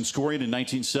Tigers in scoring in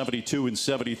 1972 and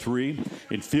 73,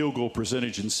 in field goal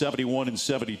percentage in 71 and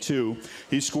 72.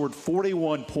 He scored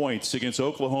 41 points against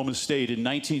Oklahoma State in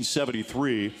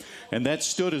 1973, and that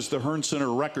stood as the Hearn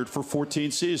Center record for 14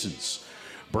 seasons.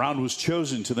 Brown was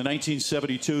chosen to the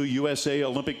 1972 USA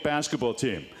Olympic basketball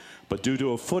team, but due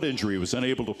to a foot injury, was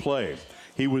unable to play.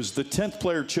 He was the 10th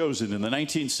player chosen in the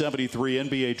 1973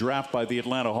 NBA draft by the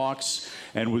Atlanta Hawks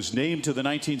and was named to the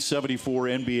 1974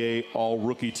 NBA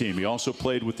All-Rookie team. He also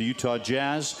played with the Utah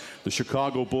Jazz, the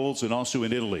Chicago Bulls, and also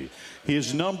in Italy.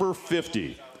 His number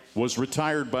 50 was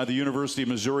retired by the University of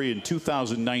Missouri in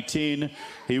 2019.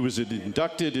 He was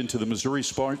inducted into the Missouri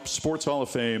Sports Hall of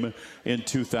Fame in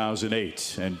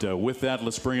 2008. And with that,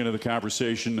 let's bring into the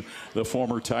conversation the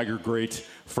former Tiger great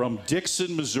from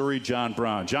Dixon, Missouri, John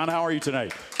Brown. John, how are you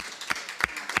tonight?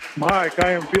 Mike,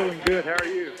 I am feeling good. How are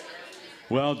you?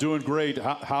 Well, doing great.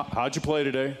 How'd you play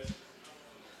today?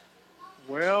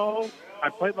 Well, I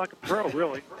played like a pro,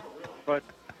 really, but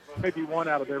maybe 1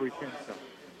 out of every 10.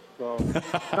 So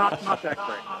not that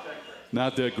great.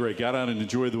 Not that great. Got out and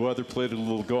enjoyed the weather, played a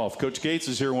little golf. Coach Gates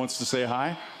is here, wants to say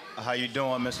hi. How you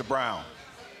doing, Mr. Brown?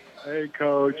 Hey,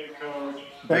 Coach.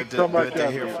 Thanks so much. Good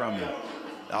to hear from you.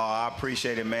 Oh, I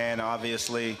appreciate it, man.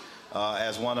 Obviously,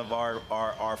 as one of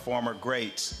our former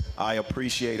greats, I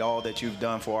appreciate all that you've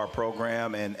done for our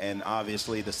program and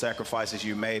obviously the sacrifices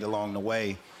you made along the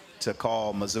way to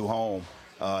call Mizzou home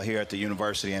here at the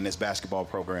university and this basketball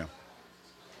program.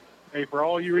 Hey, for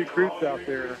all you recruits out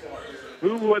there,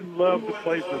 who wouldn't love to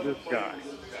play for this guy?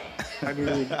 I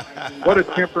mean, what a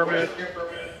temperament.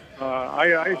 I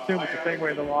assume it's the same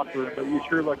way in the locker room, but you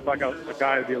sure look like a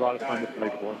guy that'd be a lot of fun to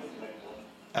play for.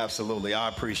 Absolutely. I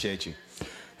appreciate you.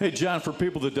 Hey, John, for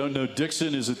people that don't know,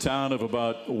 Dixon is a town of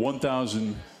about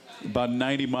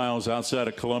 90 miles outside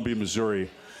of Columbia,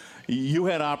 Missouri. You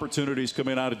had opportunities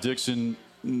coming out of Dixon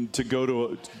to go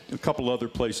to a couple other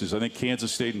places. I think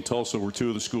Kansas State and Tulsa were two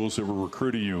of the schools that were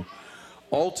recruiting you.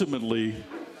 Ultimately,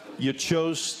 you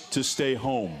chose to stay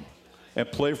home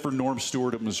and play for Norm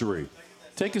Stewart at Missouri.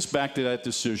 Take us back to that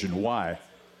decision. Why?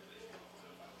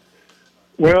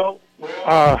 Well,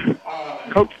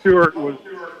 Coach Stewart was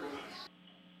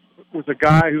a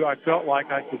guy who I felt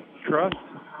like I could trust.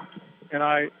 And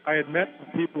I had met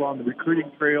some people on the recruiting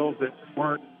trails that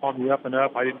weren't on the up and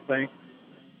up, I didn't think.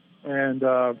 And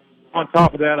on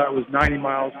top of that, I was 90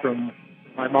 miles from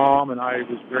my mom, and I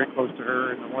was very close to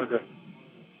her, and I wanted to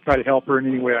try to help her in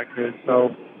any way I could.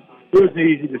 So it was an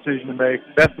easy decision to make,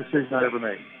 best decision I ever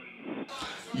made.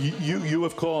 You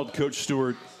have called Coach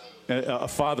Stewart a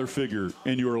father figure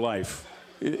in your life.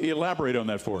 Elaborate on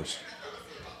that for us.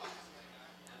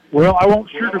 Well, I won't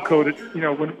sugarcoat it. You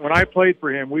know, when I played for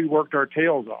him, we worked our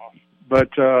tails off. But,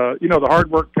 you know, the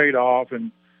hard work paid off,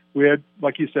 and we had,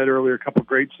 like you said earlier, a couple of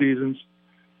great seasons.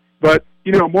 But,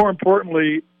 you know, more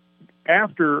importantly,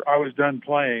 after I was done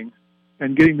playing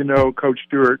and getting to know Coach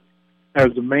Stewart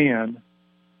as a man,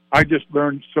 I just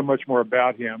learned so much more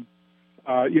about him.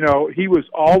 You know, he was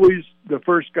always the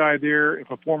first guy there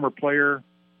if a former player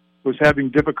was having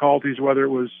difficulties, whether it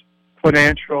was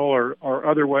financial or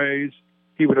other ways.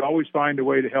 He would always find a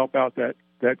way to help out that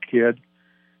kid.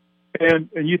 And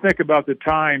you think about the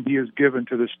time he has given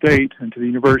to the state and to the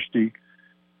university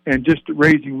and just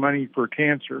raising money for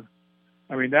cancer.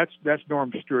 I mean, that's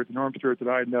Norm Stewart, the Norm Stewart that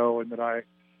I know and that I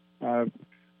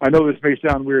know this may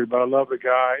sound weird, but I love the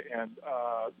guy and,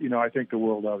 you know, I think the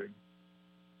world of him.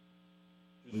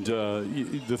 And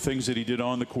the things that he did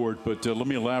on the court, but let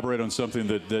me elaborate on something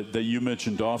that you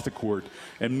mentioned off the court.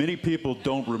 And many people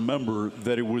don't remember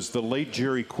that it was the late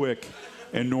Jerry Quick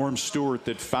and Norm Stewart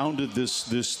that founded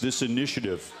this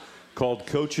initiative called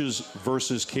Coaches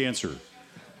versus Cancer.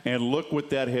 And look what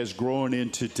that has grown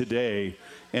into today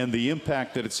and the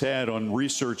impact that it's had on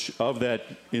research of that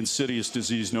insidious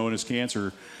disease known as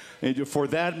cancer. And for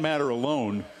that matter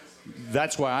alone,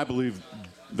 that's why I believe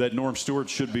that Norm Stewart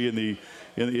should be in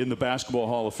the Basketball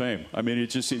Hall of Fame. I mean,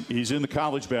 he's in the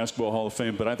College Basketball Hall of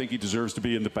Fame, but I think he deserves to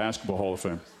be in the Basketball Hall of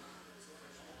Fame.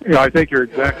 Yeah, I think you're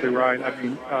exactly right. I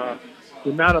mean,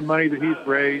 the amount of money that he's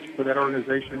raised for that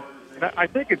organization, I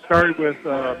think it started with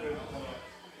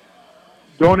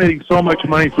donating so much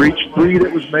money for each three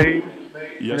that was made,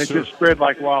 yes, and it just spread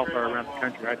like wildfire around the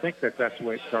country. I think that's the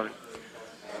way it started.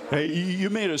 Hey, you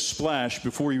made a splash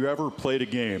before you ever played a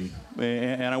game,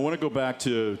 and I want to go back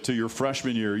to your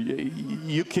freshman year.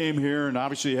 You came here and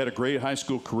obviously had a great high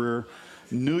school career,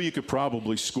 knew you could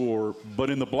probably score, but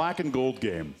in the black and gold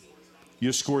game,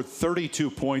 you scored 32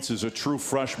 points as a true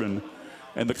freshman,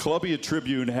 and the Columbia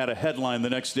Tribune had a headline the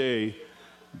next day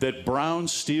that Brown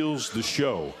steals the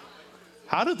show.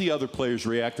 How did the other players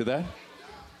react to that?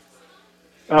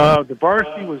 The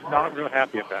varsity was not real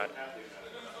happy about it.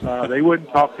 They wouldn't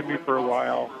talk to me for a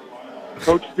while.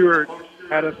 Coach Stewart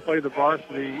had us play the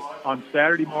varsity on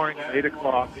Saturday morning at 8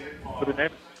 o'clock for the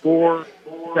next 4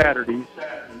 Saturdays.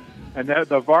 And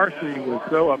the varsity was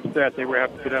so upset they were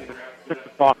having to get up at 6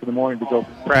 o'clock in the morning to go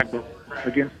practice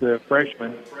against the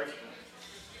freshmen.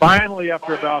 Finally,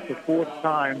 after about the 4th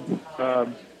time,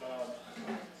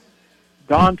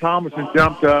 Don Thomason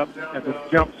jumped up at the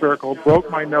jump circle, broke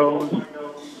my nose,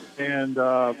 and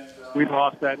we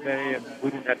lost that day, and we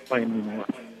didn't have to play anymore.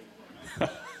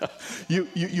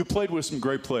 You played with some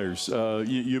great players.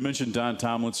 You mentioned Don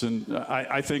Tomlinson.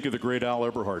 I think of the great Al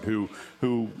Eberhard, who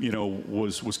you know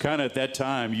was kind of at that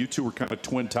time. You two were kind of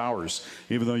twin towers.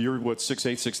 Even though you're 6'8",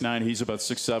 6'9", he's about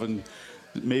 6'7",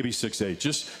 maybe 6'8".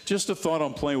 Just a thought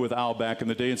on playing with Al back in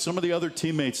the day, and some of the other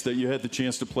teammates that you had the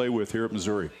chance to play with here at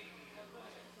Missouri.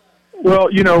 Well,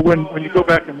 you know, when you go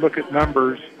back and look at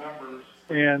numbers,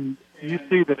 and you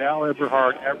see that Al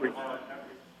Eberhard averaged,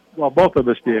 well, both of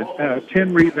us did,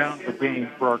 10 rebounds a game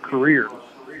for our career.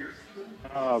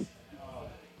 And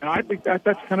I think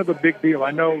that's kind of a big deal.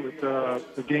 I know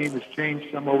that the game has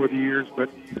changed some over the years, but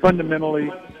fundamentally,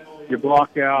 you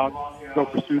block out, go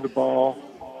pursue the ball.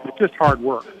 It's just hard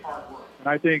work. And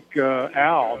I think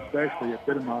Al especially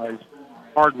epitomized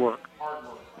hard work.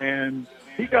 And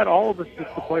he got all of us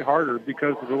just to play harder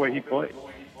because of the way he played.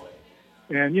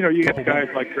 And, you know, you got guys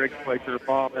like Greg Flaker,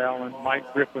 Bob Allen,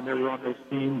 Mike Griffin. They were on those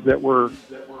teams that were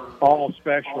all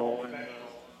special. And,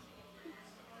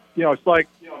 you know, it's like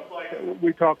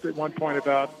we talked at one point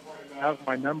about how's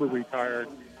my number retired.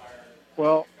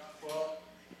 Well,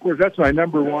 of course, that's my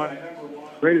number one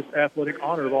greatest athletic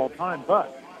honor of all time.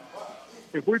 But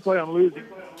if we play on losing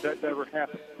that never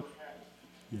happened.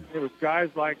 It was guys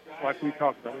like we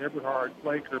talked about, Eberhard,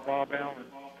 Laker, Bob Allen,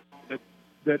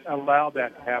 that allowed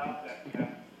that to happen.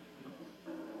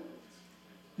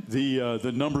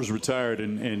 The numbers retired,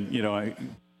 and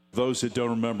those that don't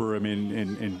remember, I mean,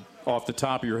 and off the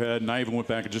top of your head, and I even went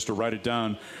back just to write it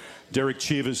down. Derek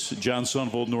Chivas, John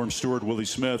Sundvold, Norm Stewart, Willie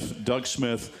Smith, Doug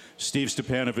Smith, Steve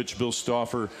Stepanovich, Bill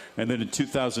Stauffer, and then in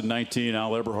 2019,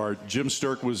 Al Eberhard. Jim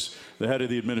Sturk was the head of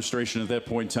the administration at that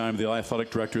point in time, the athletic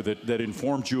director that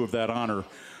informed you of that honor.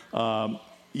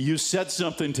 You said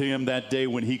something to him that day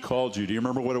when he called you. Do you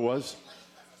remember what it was?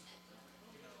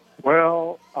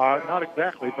 Well, not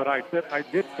exactly, but I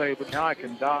did say that now I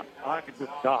can die. I can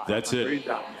just die. That's it.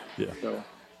 Yeah. So.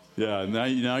 Yeah,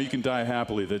 now you can die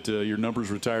happily that your number's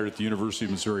retired at the University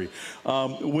of Missouri.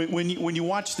 When you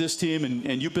watch this team,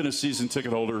 and you've been a season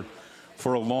ticket holder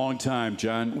for a long time,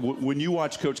 John, when you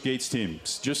watch Coach Gates'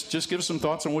 teams, just give us some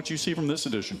thoughts on what you see from this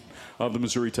edition of the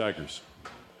Missouri Tigers.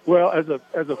 Well, as a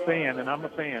fan, and I'm a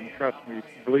fan, trust me,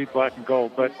 bleed black and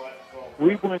gold, but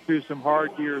we went through some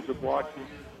hard years of watching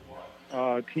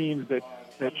teams that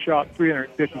shot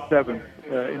 357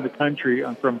 in the country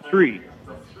from three.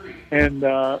 And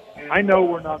I know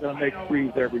we're not going to make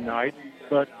threes every night,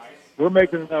 but we're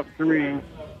making enough threes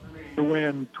to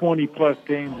win 20-plus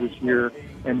games this year.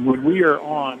 And when we are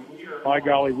on, by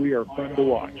golly, we are fun to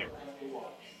watch.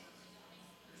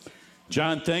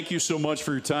 John, thank you so much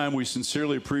for your time. We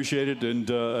sincerely appreciate it. And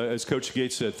as Coach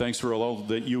Gates said, thanks for all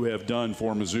that you have done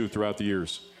for Mizzou throughout the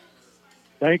years.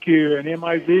 Thank you. And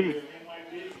MIZ.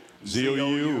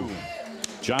 ZOU.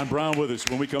 John Brown with us.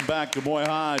 When we come back, Gamoy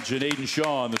Hodge and Aiden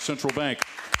Shaw on the Central Bank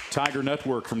Tiger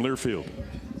Network from Learfield.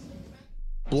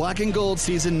 Black and gold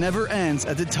season never ends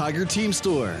at the Tiger Team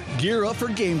Store. Gear up for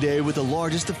game day with the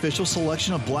largest official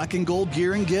selection of black and gold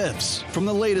gear and gifts. From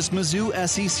the latest Mizzou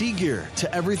SEC gear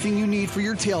to everything you need for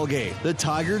your tailgate, the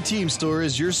Tiger Team Store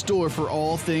is your store for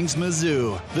all things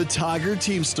Mizzou. The Tiger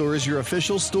Team Store is your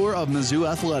official store of Mizzou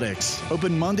Athletics.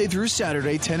 Open Monday through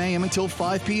Saturday, 10 a.m. until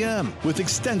 5 p.m. with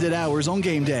extended hours on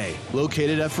game day.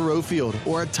 Located at Faurot Field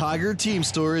or at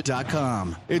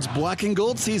TigerTeamStore.com. It's black and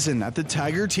gold season at the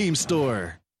Tiger Team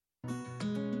Store.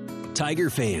 Tiger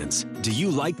fans, do you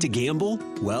like to gamble?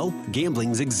 Well,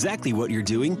 gambling's exactly what you're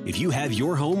doing if you have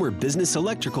your home or business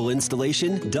electrical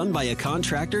installation done by a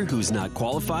contractor who's not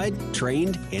qualified,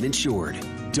 trained, and insured.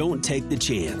 Don't take the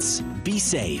chance. Be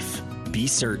safe. Be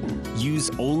certain. Use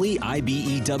only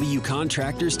IBEW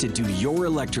contractors to do your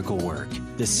electrical work.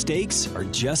 The stakes are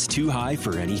just too high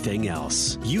for anything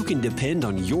else. You can depend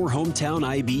on your hometown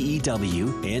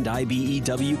IBEW and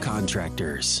IBEW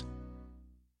contractors.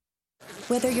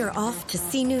 Whether you're off to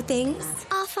see new things,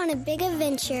 off on a big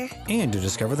adventure, and to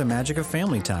discover the magic of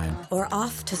family time, or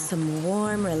off to some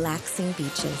warm, relaxing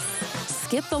beaches.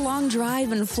 Skip the long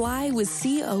drive and fly with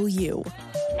COU.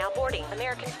 Now boarding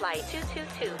American Flight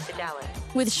 222 to Dallas.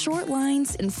 With short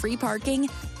lines and free parking,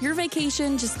 your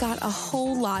vacation just got a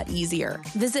whole lot easier.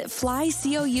 Visit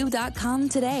flycou.com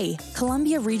today.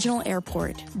 Columbia Regional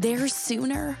Airport. There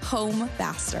sooner, home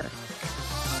faster.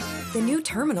 The new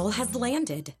terminal has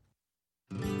landed.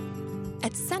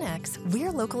 At Cenex,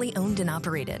 we're locally owned and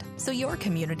operated, so your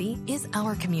community is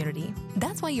our community.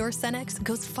 That's why your Cenex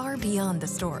goes far beyond the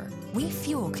store. We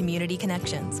fuel community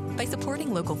connections by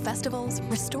supporting local festivals,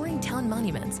 restoring town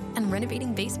monuments, and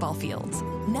renovating baseball fields.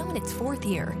 Now in its 4th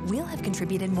year, we'll have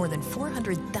contributed more than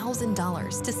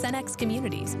 $400,000 to Cenex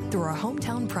communities through our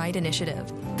Hometown Pride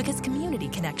initiative, because community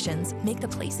connections make the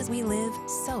places we live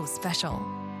so special.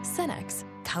 Cenex,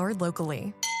 powered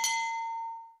locally.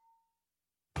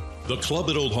 The Club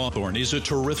at Old Hawthorne is a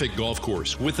terrific golf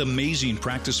course with amazing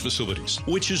practice facilities,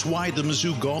 which is why the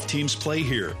Mizzou golf teams play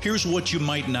here. Here's what you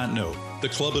might not know. The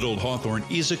Club at Old Hawthorne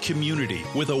is a community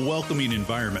with a welcoming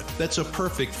environment that's a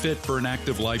perfect fit for an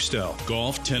active lifestyle.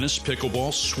 Golf, tennis,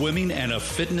 pickleball, swimming, and a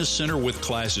fitness center with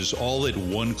classes all at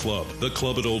one club. The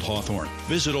Club at Old Hawthorne.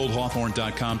 Visit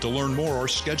oldhawthorne.com to learn more or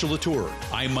schedule a tour.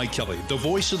 I'm Mike Kelly, the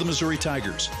voice of the Missouri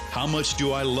Tigers. How much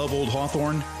do I love Old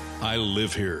Hawthorne? I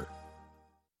live here.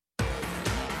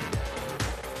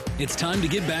 It's time to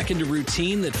get back into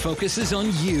routine that focuses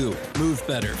on you. Move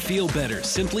better, feel better,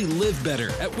 simply live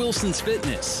better at Wilson's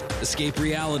Fitness. Escape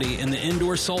reality in the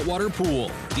indoor saltwater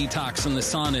pool. Detox from the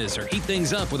saunas or heat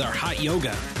things up with our hot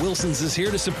yoga. Wilson's is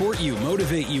here to support you,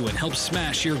 motivate you, and help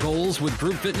smash your goals with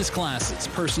group fitness classes,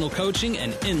 personal coaching,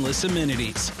 and endless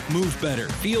amenities. Move better,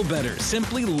 feel better,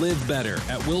 simply live better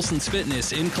at Wilson's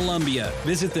Fitness in Columbia.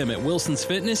 Visit them at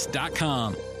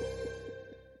wilsonsfitness.com.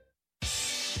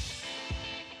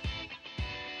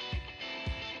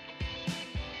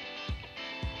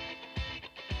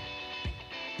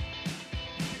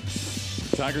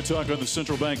 Tiger Talk on the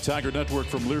Central Bank Tiger Network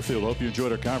from Learfield. Hope you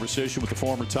enjoyed our conversation with the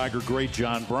former Tiger great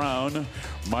John Brown.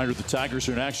 Reminder, the Tigers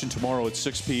are in action tomorrow at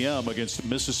 6 p.m. against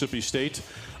Mississippi State.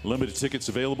 Limited tickets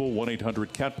available,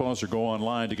 1-800-CATPAWS, or go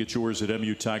online to get yours at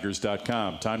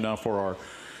mutigers.com. Time now for our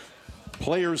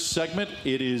Players segment.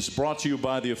 It is brought to you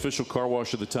by the official car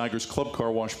wash of the Tigers, Club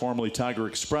Car Wash, formerly Tiger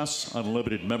Express.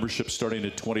 Unlimited membership starting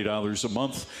at $20 a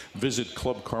month. Visit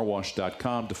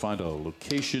clubcarwash.com to find a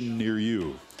location near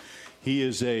you. He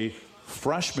is a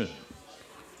freshman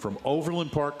from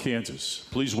Overland Park, Kansas.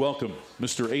 Please welcome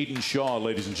Mr. Aiden Shaw,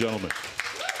 ladies and gentlemen.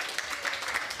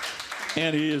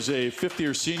 And he is a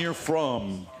fifth-year senior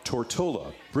from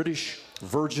Tortola, British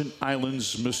Virgin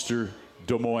Islands, Mr.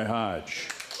 Damoy Hodge.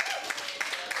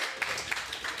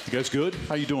 You guys good?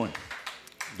 How you doing?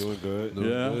 Doing good.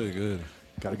 Doing good.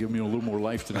 Got to give me a little more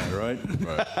life tonight, right?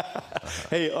 Right.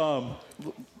 Hey,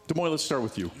 Damoy, let's start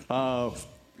with you.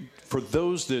 For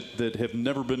those that have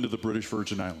never been to the British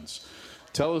Virgin Islands,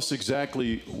 tell us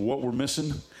exactly what we're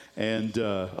missing and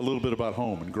a little bit about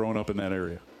home and growing up in that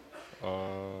area.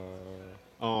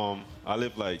 I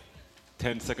live like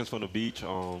 10 seconds from the beach.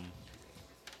 Yeah,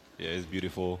 it's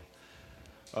beautiful.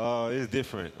 It's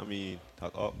different. I mean,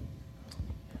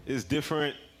 it's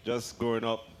different just growing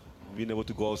up, being able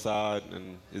to go outside,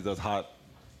 and it's just hot.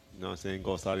 You know what I'm saying?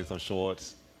 Go outside in some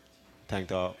shorts, tank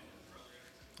top.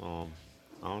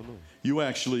 I don't know. You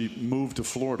actually moved to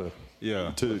Florida,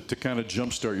 yeah, to kind of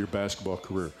jumpstart your basketball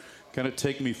career. Kind of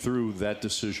take me through that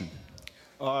decision.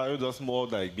 It was just more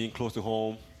like being close to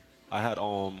home. I had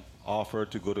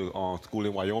offered to go to school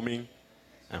in Wyoming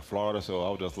and Florida, so I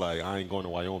was just like, I ain't going to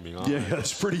Wyoming. Yeah,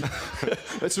 that's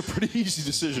a pretty easy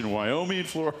decision, Wyoming and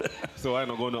Florida. So I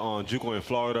ended up going to JUCO in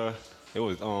Florida. It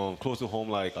was close to home,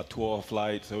 like a 2-hour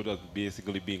flight, so it was just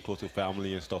basically being close to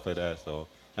family and stuff like that. So,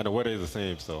 and the weather is the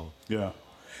same, so. Yeah.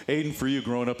 Aiden, for you,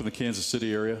 growing up in the Kansas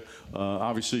City area,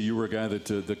 obviously you were a guy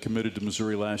that committed to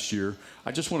Missouri last year.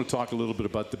 I just want to talk a little bit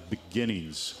about the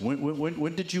beginnings.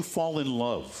 When did you fall in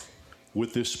love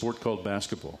with this sport called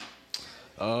basketball?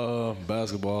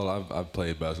 Basketball, I've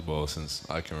played basketball since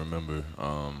I can remember.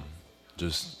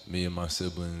 Just me and my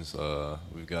siblings,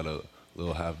 we've got a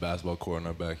little half basketball court in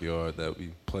our backyard that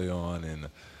we play on, and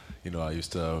I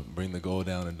used to bring the goal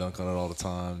down and dunk on it all the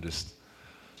time.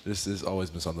 This has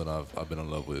always been something I've been in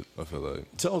love with, I feel like.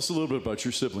 Tell us a little bit about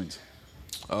your siblings.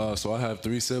 So I have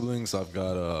 3 siblings. I've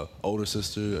got an older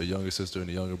sister, a younger sister, and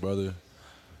a younger brother.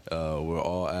 We're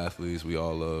all athletes. We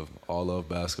all love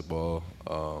basketball.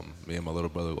 Me and my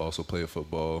little brother also play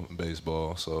football and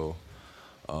baseball. So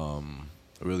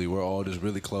really, we're all just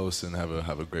really close and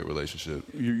have a great relationship.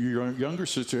 Your younger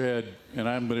sister had, and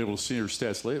I haven't been able to see her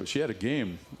stats lately, she had a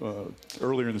game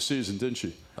earlier in the season, didn't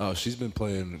she? She's been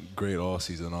playing great all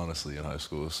season, honestly, in high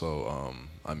school. So,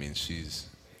 I mean, she's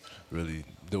really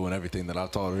doing everything that I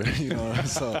taught her,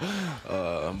 So,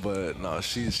 but no,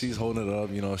 she's holding it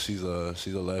up. She's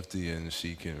a lefty and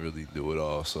she can really do it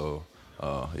all. So,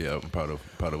 yeah, I'm proud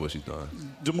of what she's done.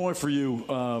 Damoy, for you,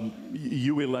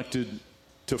 you elected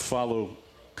to follow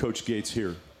Coach Gates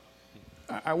here.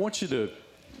 I want you to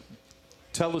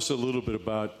tell us a little bit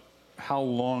about how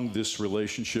long this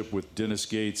relationship with Dennis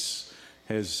Gates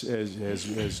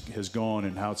has gone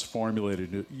and how it's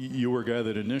formulated. You were a guy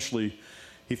that initially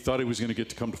he thought he was going to get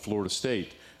to come to Florida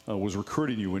State, was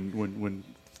recruiting you when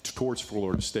towards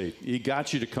Florida State. He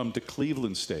got you to come to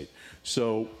Cleveland State.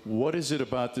 So what is it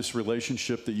about this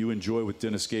relationship that you enjoy with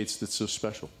Dennis Gates that's so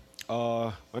special?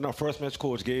 When I first met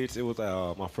Coach Gates, it was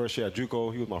my first year at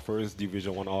JUCO. He was my first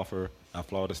Division I offer at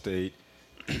Florida State.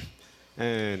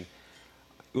 And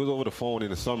it was over the phone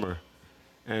in the summer.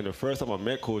 And the first time I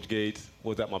met Coach Gates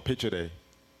was at my picture day.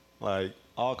 Like,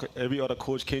 every other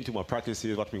coach came to my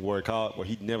practices, watch me work out, but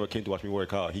he never came to watch me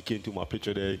work out. He came to my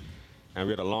picture day, and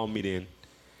we had a long meeting.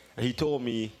 And he told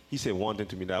me, he said one thing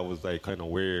to me that was like kind of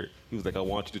weird. He was like, I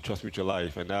want you to trust me with your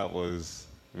life. And that was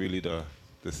really the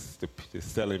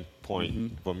selling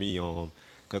point for me,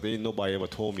 because ain't nobody ever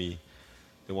told me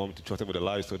they want me to trust them with their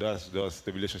life. So that's just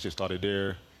the relationship started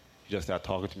there. He just started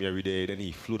talking to me every day. Then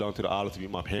he flew down to the island to meet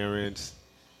my parents.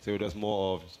 So it was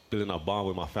more of building a bond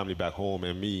with my family back home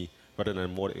and me, rather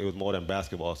than it was more than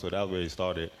basketball. So that's where it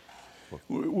started.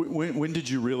 When did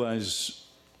you realize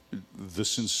the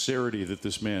sincerity that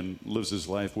this man lives his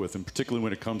life with, and particularly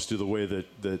when it comes to the way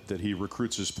that he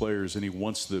recruits his players and he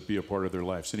wants to be a part of their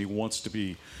lives and he wants to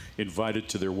be invited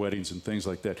to their weddings and things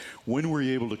like that? When were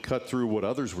you able to cut through what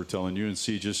others were telling you and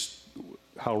see just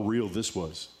how real this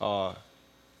was?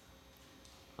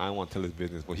 I don't want to tell his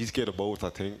business, but he's scared of boats, I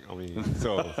think. I mean,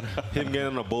 so him getting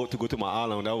on a boat to go to my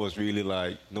island, that was really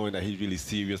like knowing that he's really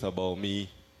serious about me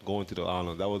going to the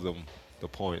island. That was the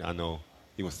point, I know.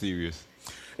 he was serious.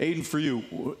 Aiden, for you,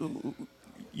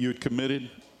 you had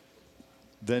committed,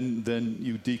 then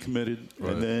you decommitted,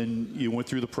 Right. and then you went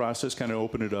through the process, kind of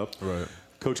opened it up. Right.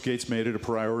 Coach Gates made it a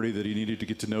priority that he needed to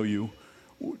get to know you.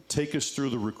 Take us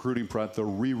through the re-recruiting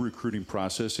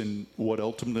process, and what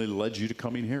ultimately led you to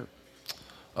coming here.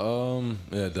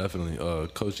 Yeah, definitely.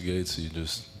 Coach Gates, he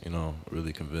just,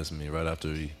 really convinced me. Right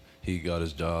after he got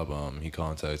his job, he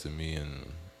contacted me,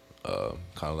 and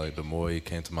kind of like the more he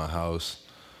came to my house,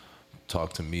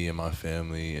 talked to me and my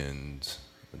family, and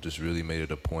just really made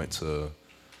it a point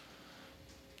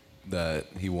that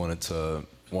he wanted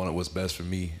what's best for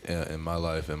me in my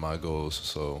life and my goals.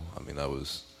 So,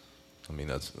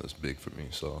 that's big for me.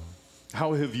 So,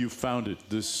 how have you found it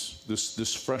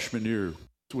this freshman year?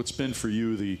 What's been for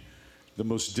you the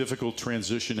most difficult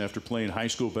transition after playing high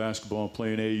school basketball,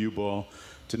 playing AAU ball,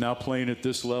 to now playing at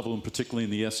this level, and particularly in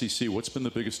the SEC? What's been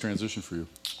the biggest transition for you,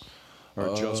 or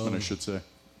adjustment, I should say?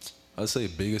 I'd say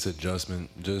biggest adjustment.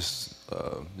 Just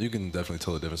you can definitely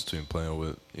tell the difference between playing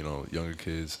with younger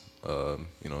kids,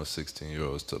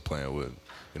 16-year-olds, to playing with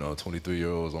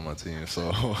 23-year-olds on my team.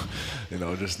 So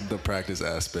just the practice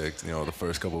aspect. The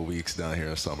first couple of weeks down here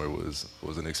in summer was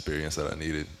an experience that I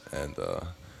needed, and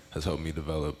has helped me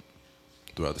develop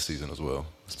throughout the season as well.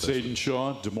 Aiden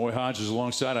Shaw, Demoy Hodges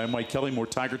alongside. I'm Mike Kelly. More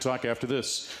Tiger Talk after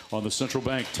this on the Central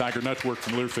Bank Tiger Network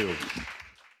from Learfield.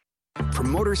 From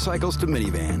motorcycles to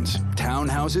minivans,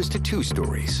 townhouses to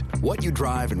two-stories, what you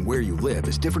drive and where you live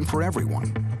is different for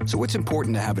everyone. So it's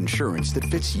important to have insurance that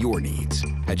fits your needs.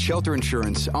 At Shelter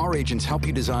Insurance, our agents help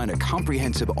you design a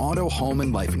comprehensive auto, home,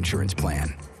 and life insurance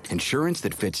plan. Insurance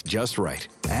that fits just right.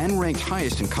 And ranked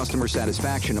highest in customer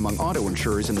satisfaction among auto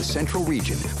insurers in the Central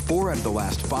Region 4 out of the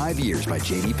last 5 years by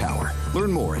J.D. Power.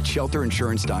 Learn more at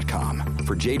shelterinsurance.com.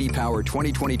 For J.D. Power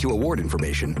 2022 award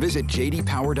information, visit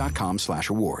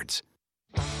jdpower.com/awards.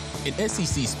 In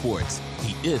SEC sports,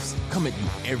 the ifs come at you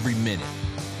every minute.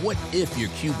 What if your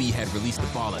QB had released the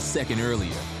ball a second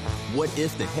earlier? What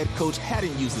if the head coach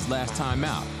hadn't used his last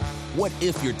timeout? What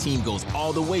if your team goes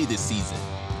all the way this season?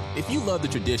 If you love the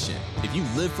tradition, if you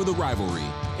live for the rivalry,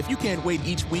 if you can't wait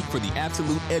each week for the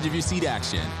absolute edge of your seat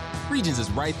action, Regions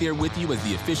is right there with you as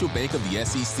the official bank of the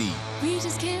SEC.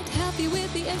 Regions can't help you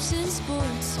with the ifs in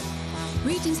sports.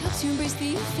 Regions helps you embrace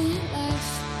the infinite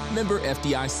life. Member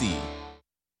FDIC.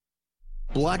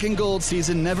 Black and gold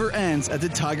season never ends at the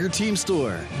Tiger Team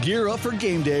Store. Gear up for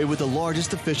game day with the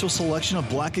largest official selection of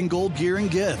black and gold gear and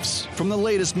gifts. From the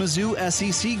latest Mizzou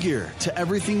SEC gear to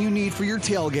everything you need for your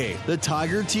tailgate, the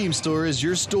Tiger Team Store is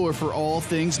your store for all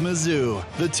things Mizzou.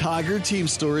 The Tiger Team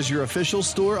Store is your official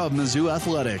store of Mizzou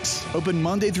Athletics. Open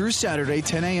Monday through Saturday,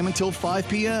 10 a.m. until 5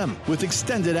 p.m. with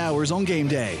extended hours on game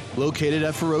day. Located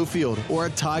at Faurot Field or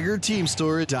at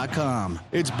TigerTeamStore.com.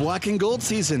 It's black and gold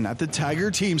season at the Tiger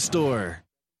Team Store.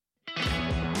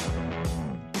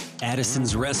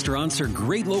 Addison's restaurants are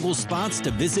great local spots to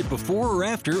visit before or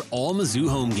after all Mizzou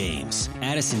home games.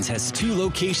 Addison's has 2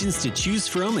 locations to choose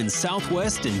from in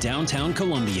Southwest and downtown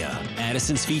Columbia.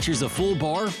 Addison's features a full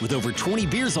bar with over 20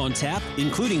 beers on tap,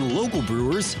 including local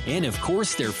brewers, and of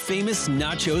course their famous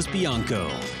Nachos Bianco.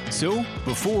 So,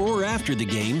 before or after the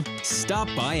game, stop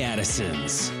by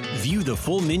Addison's. View the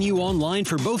full menu online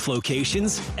for both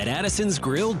locations at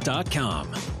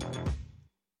addisonsgrill.com.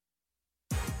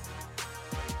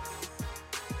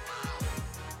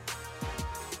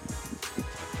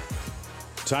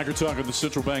 Tiger Talk on the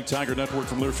Central Bank Tiger Network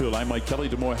from Learfield. I'm Mike Kelly.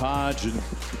 Demoy Hodge and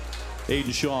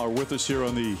Aiden Shaw are with us here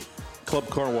on the Club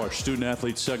Car Wash Student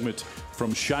Athlete segment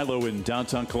from Shiloh in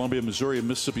downtown Columbia, Missouri, and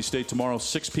Mississippi State tomorrow.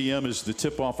 6 p.m. is the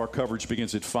tip-off. Our coverage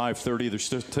begins at 5:30. There's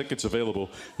still tickets available.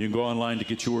 You can go online to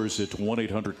get yours at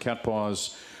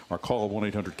 1-800-CAT-PAWS or call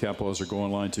 1-800-CAT-PAWS or go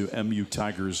online to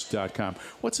mutigers.com.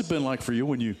 What's it been like for you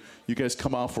when you guys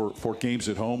come out for games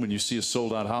at home and you see a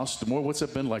sold-out house? Demoy, what's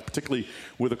it been like, particularly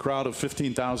with a crowd of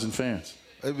 15,000 fans?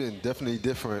 It's been definitely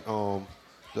different.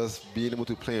 Just being able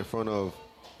to play in front of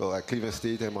like Cleveland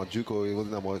State and JUCO, it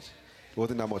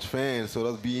wasn't that much fans. So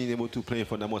just being able to play in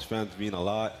front of that much fans mean a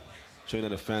lot, showing that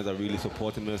the fans are really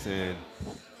supporting us and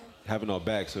having our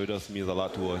back. So it just means a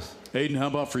lot to us. Aiden, how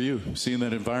about for you, seeing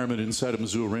that environment inside of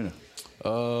Mizzou Arena?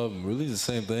 Really the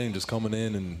same thing, just coming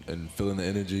in and feeling the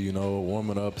energy,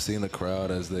 warming up, seeing the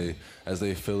crowd as they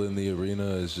fill in the arena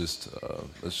is just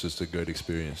it's just a great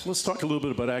experience. Let's talk a little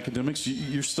bit about academics.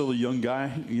 You're still a young guy.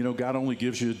 God only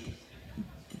gives you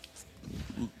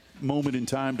a moment in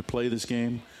time to play this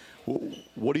game.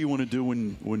 What do you want to do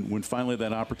when finally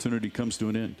that opportunity comes to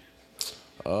an end?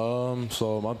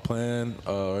 So my plan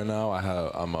right now,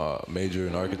 I'm a major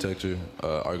in architecture,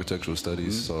 architectural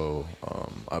studies. Mm-hmm. So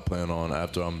I plan on,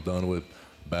 after I'm done with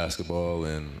basketball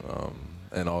and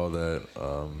and all that,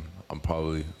 I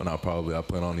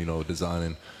plan on,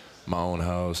 designing my own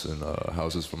house and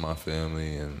houses for my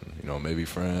family and, maybe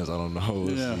friends. I don't know.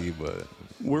 We'll see, but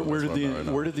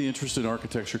where did the interest in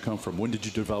architecture come from? When did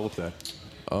you develop that?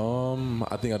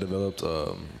 I think I developed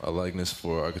a likeness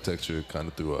for architecture kind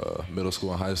of through middle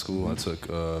school and high school. I took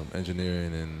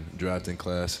engineering and drafting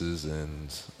classes, and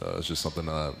it's just something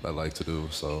that I like to do,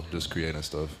 so just creating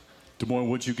stuff. Des Moines,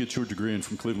 what did you get your degree in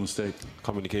from Cleveland State?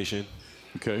 Communication.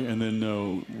 Okay, and then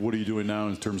what are you doing now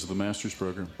in terms of the master's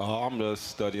program? I'm just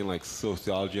studying like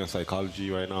sociology and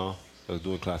psychology right now. Just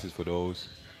doing classes for those.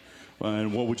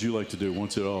 And what would you like to do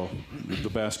once the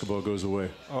basketball goes away?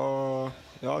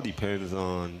 It all depends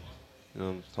on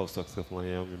how successful I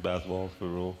am in basketball, for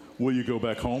real. Will you go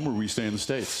back home or will you stay in the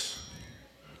States?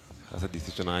 That's a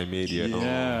decision I ain't made yet.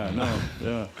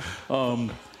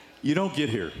 You don't get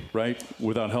here, right,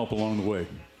 without help along the way.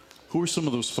 Who are some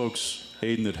of those folks,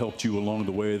 Aiden, that helped you along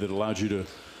the way that allowed you to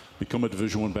become a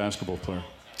Division I basketball player?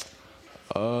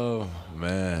 Oh,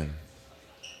 man.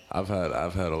 I've had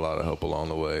a lot of help along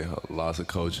the way, lots of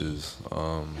coaches.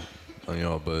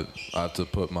 But I have to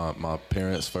put my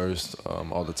parents first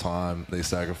all the time. They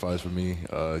sacrifice for me,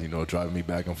 driving me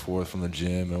back and forth from the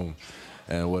gym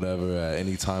and whatever at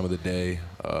any time of the day.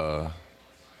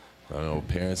 My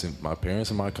parents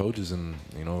and my coaches and,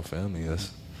 family,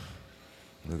 that's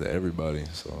everybody,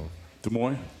 so. Des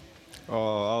Moines?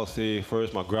 I'll say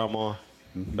first my grandma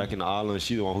back in the island.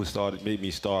 She's the one who made me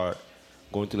start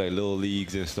going to like little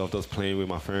leagues and stuff, just playing with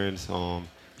my friends.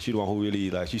 She's the one who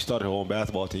really, she started her own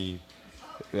basketball team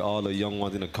with all the young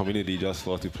ones in the community just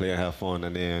for us to play and have fun.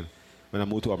 And then when I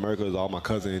moved to America, it was all my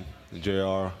cousin,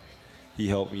 JR. He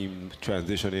helped me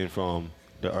transition in from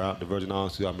the Virgin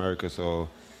Islands to America, so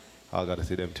I got to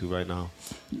say them too right now.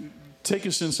 Take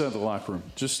us inside the locker room.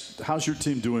 Just how's your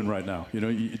team doing right now?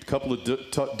 A couple of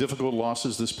difficult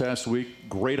losses this past week.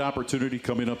 Great opportunity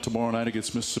coming up tomorrow night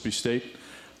against Mississippi State.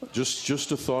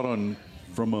 Just a thought on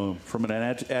from an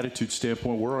attitude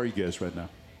standpoint. Where are you guys right now?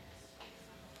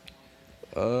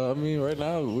 Right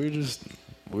now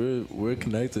we're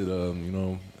connected,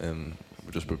 and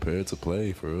we're just prepared to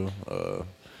play for real.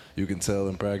 You can tell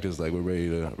in practice we're ready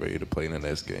to play in the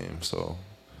next game. So.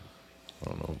 I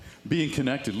don't know. Being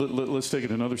connected, let's take it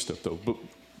another step, though. But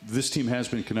this team has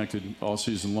been connected all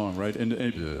season long, right? And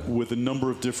with a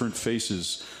number of different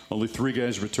faces, only 3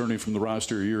 guys returning from the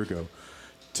roster a year ago.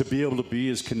 To be able to be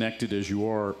as connected as you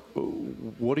are,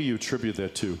 what do you attribute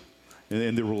that to?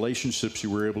 And the relationships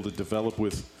you were able to develop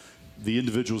with the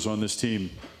individuals on this team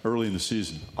early in the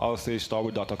season? I would say start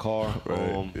with Dr. Carr.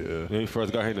 Right, when we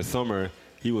first got here in the summer,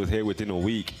 he was here within a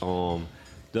week.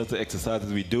 Just the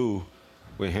exercises we do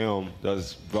with him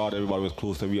just brought everybody was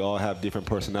closer. We all have different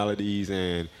personalities,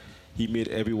 and he made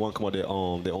everyone come out their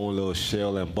own little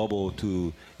shell and bubble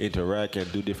to interact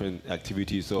and do different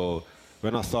activities. So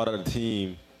when I started the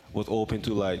team, was open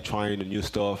to trying the new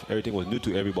stuff. Everything was new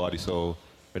to everybody. So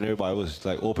when everybody was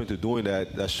open to doing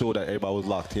that, that showed that everybody was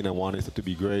locked in and wanted it to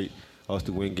be great, us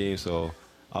to win games. So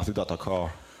I'll say Dr.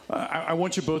 Carr. I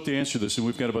want you both to answer this, and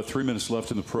we've got about 3 minutes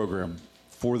left in the program.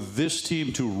 For this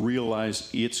team to realize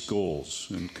its goals,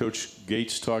 and Coach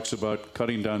Gates talks about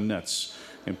cutting down nets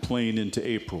and playing into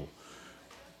April,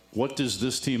 what does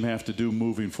this team have to do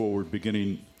moving forward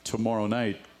beginning tomorrow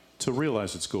night to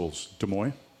realize its goals? Des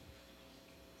Moines?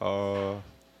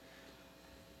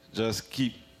 Just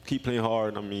keep playing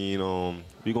hard. We're going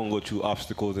to go through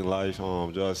obstacles in life.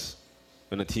 Just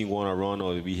when the team want to run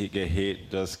or we get hit,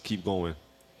 just keep going.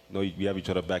 We have each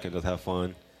other back and just have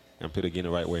fun and play the game the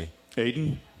right way.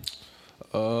 Aiden?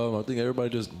 I think everybody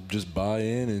just buy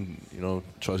in and,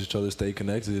 trust each other, stay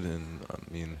connected, and,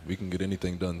 we can get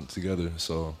anything done together.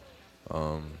 So,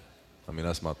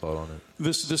 that's my thought on it.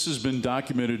 This has been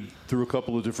documented through a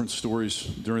couple of different stories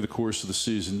during the course of the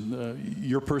season.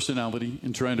 Your personality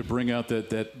in trying to bring out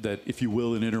that if you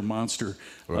will, an inner monster.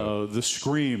 Right. The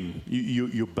scream.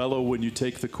 You bellow when you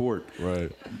take the court.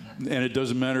 Right. And it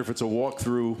doesn't matter if it's a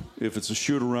walkthrough, if it's a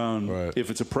shoot-around, right. If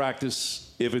it's a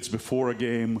practice, if it's before a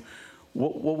game.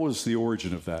 What was the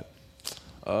origin of that?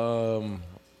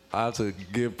 I have to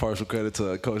give partial credit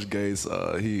to Coach Gates.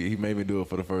 He made me do it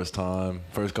for the first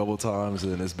couple of times,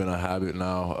 and it's been a habit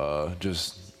now.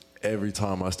 Just every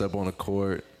time I step on the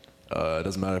court, it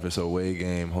doesn't matter if it's a away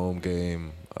game, home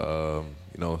game,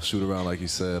 shoot around like you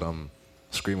said, I'm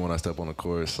screaming when I step on the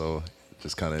court, so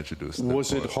just kind of introduced that.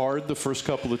 Was it hard the first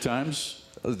couple of times?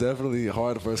 It was definitely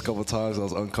hard the first couple of times. I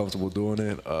was uncomfortable doing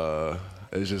it.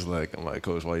 It's just I'm like,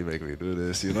 Coach, why you making me do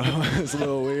this? It's a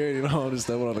little weird, I'm just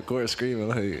stepping on the court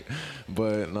screaming,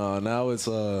 but no, now it's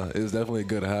definitely a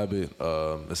good habit.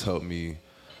 It's helped me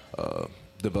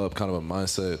developed kind of a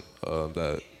mindset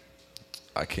that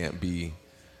I can't be.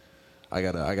 I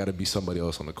gotta be somebody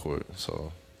else on the court.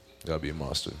 So, gotta be a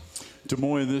monster. Des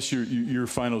Moines, this year, your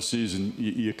final season,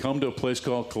 you come to a place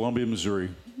called Columbia, Missouri.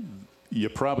 You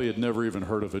probably had never even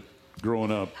heard of it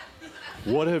growing up.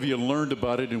 What have you learned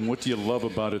about it, and what do you love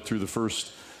about it through the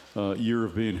first year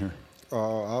of being here?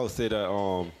 I would say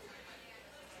that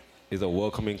it's a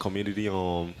welcoming community.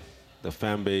 The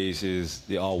fan base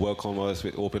they all welcome us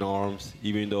with open arms,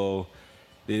 even though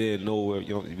they didn't know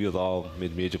we was all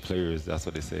mid-major players. That's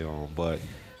what they say. But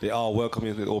they all welcome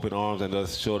us with open arms and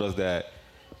just showed us that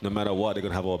no matter what, they're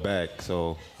gonna have our back.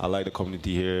 So I like the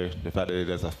community here. The fact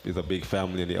that it's a big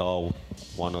family and they all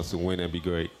want us to win and be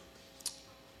great.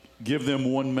 Give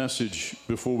them one message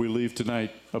before we leave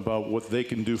tonight about what they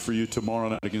can do for you tomorrow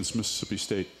night against Mississippi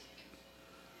State.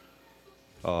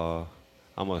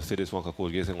 I'm gonna say this one because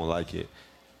Coach Gates ain't gonna like it.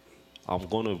 I'm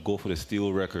gonna go for the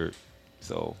steal record.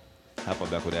 So have my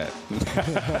back with that.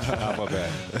 Have my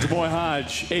back. Des Moines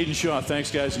Hodge, Aiden Shaw,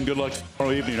 thanks guys and good luck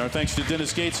tomorrow evening. Our thanks to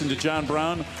Dennis Gates and to John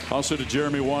Brown, also to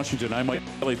Jeremy Washington. I'm Mike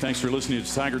Kelly. Thanks for listening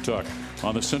to Tiger Talk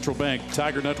on the Central Bank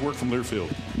Tiger Network from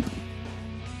Learfield.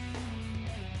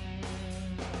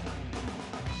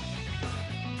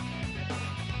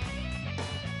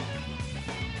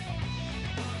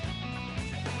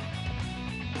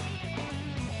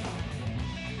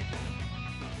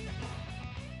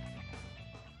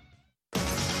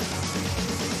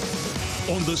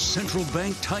 On the Central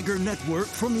Bank Tiger Network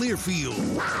from Learfield.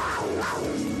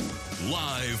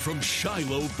 Live from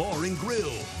Shiloh Bar and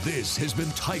Grill, this has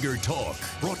been Tiger Talk,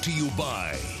 brought to you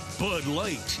by Bud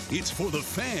Light, it's for the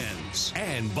fans,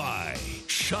 and by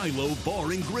Shiloh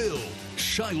Bar and Grill.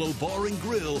 Shiloh Bar and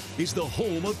Grill is the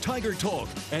home of Tiger Talk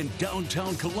and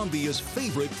downtown Columbia's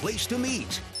favorite place to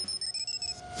meet.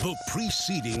 The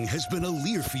preceding has been a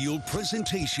Learfield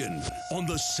presentation on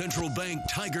the Central Bank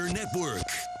Tiger Network.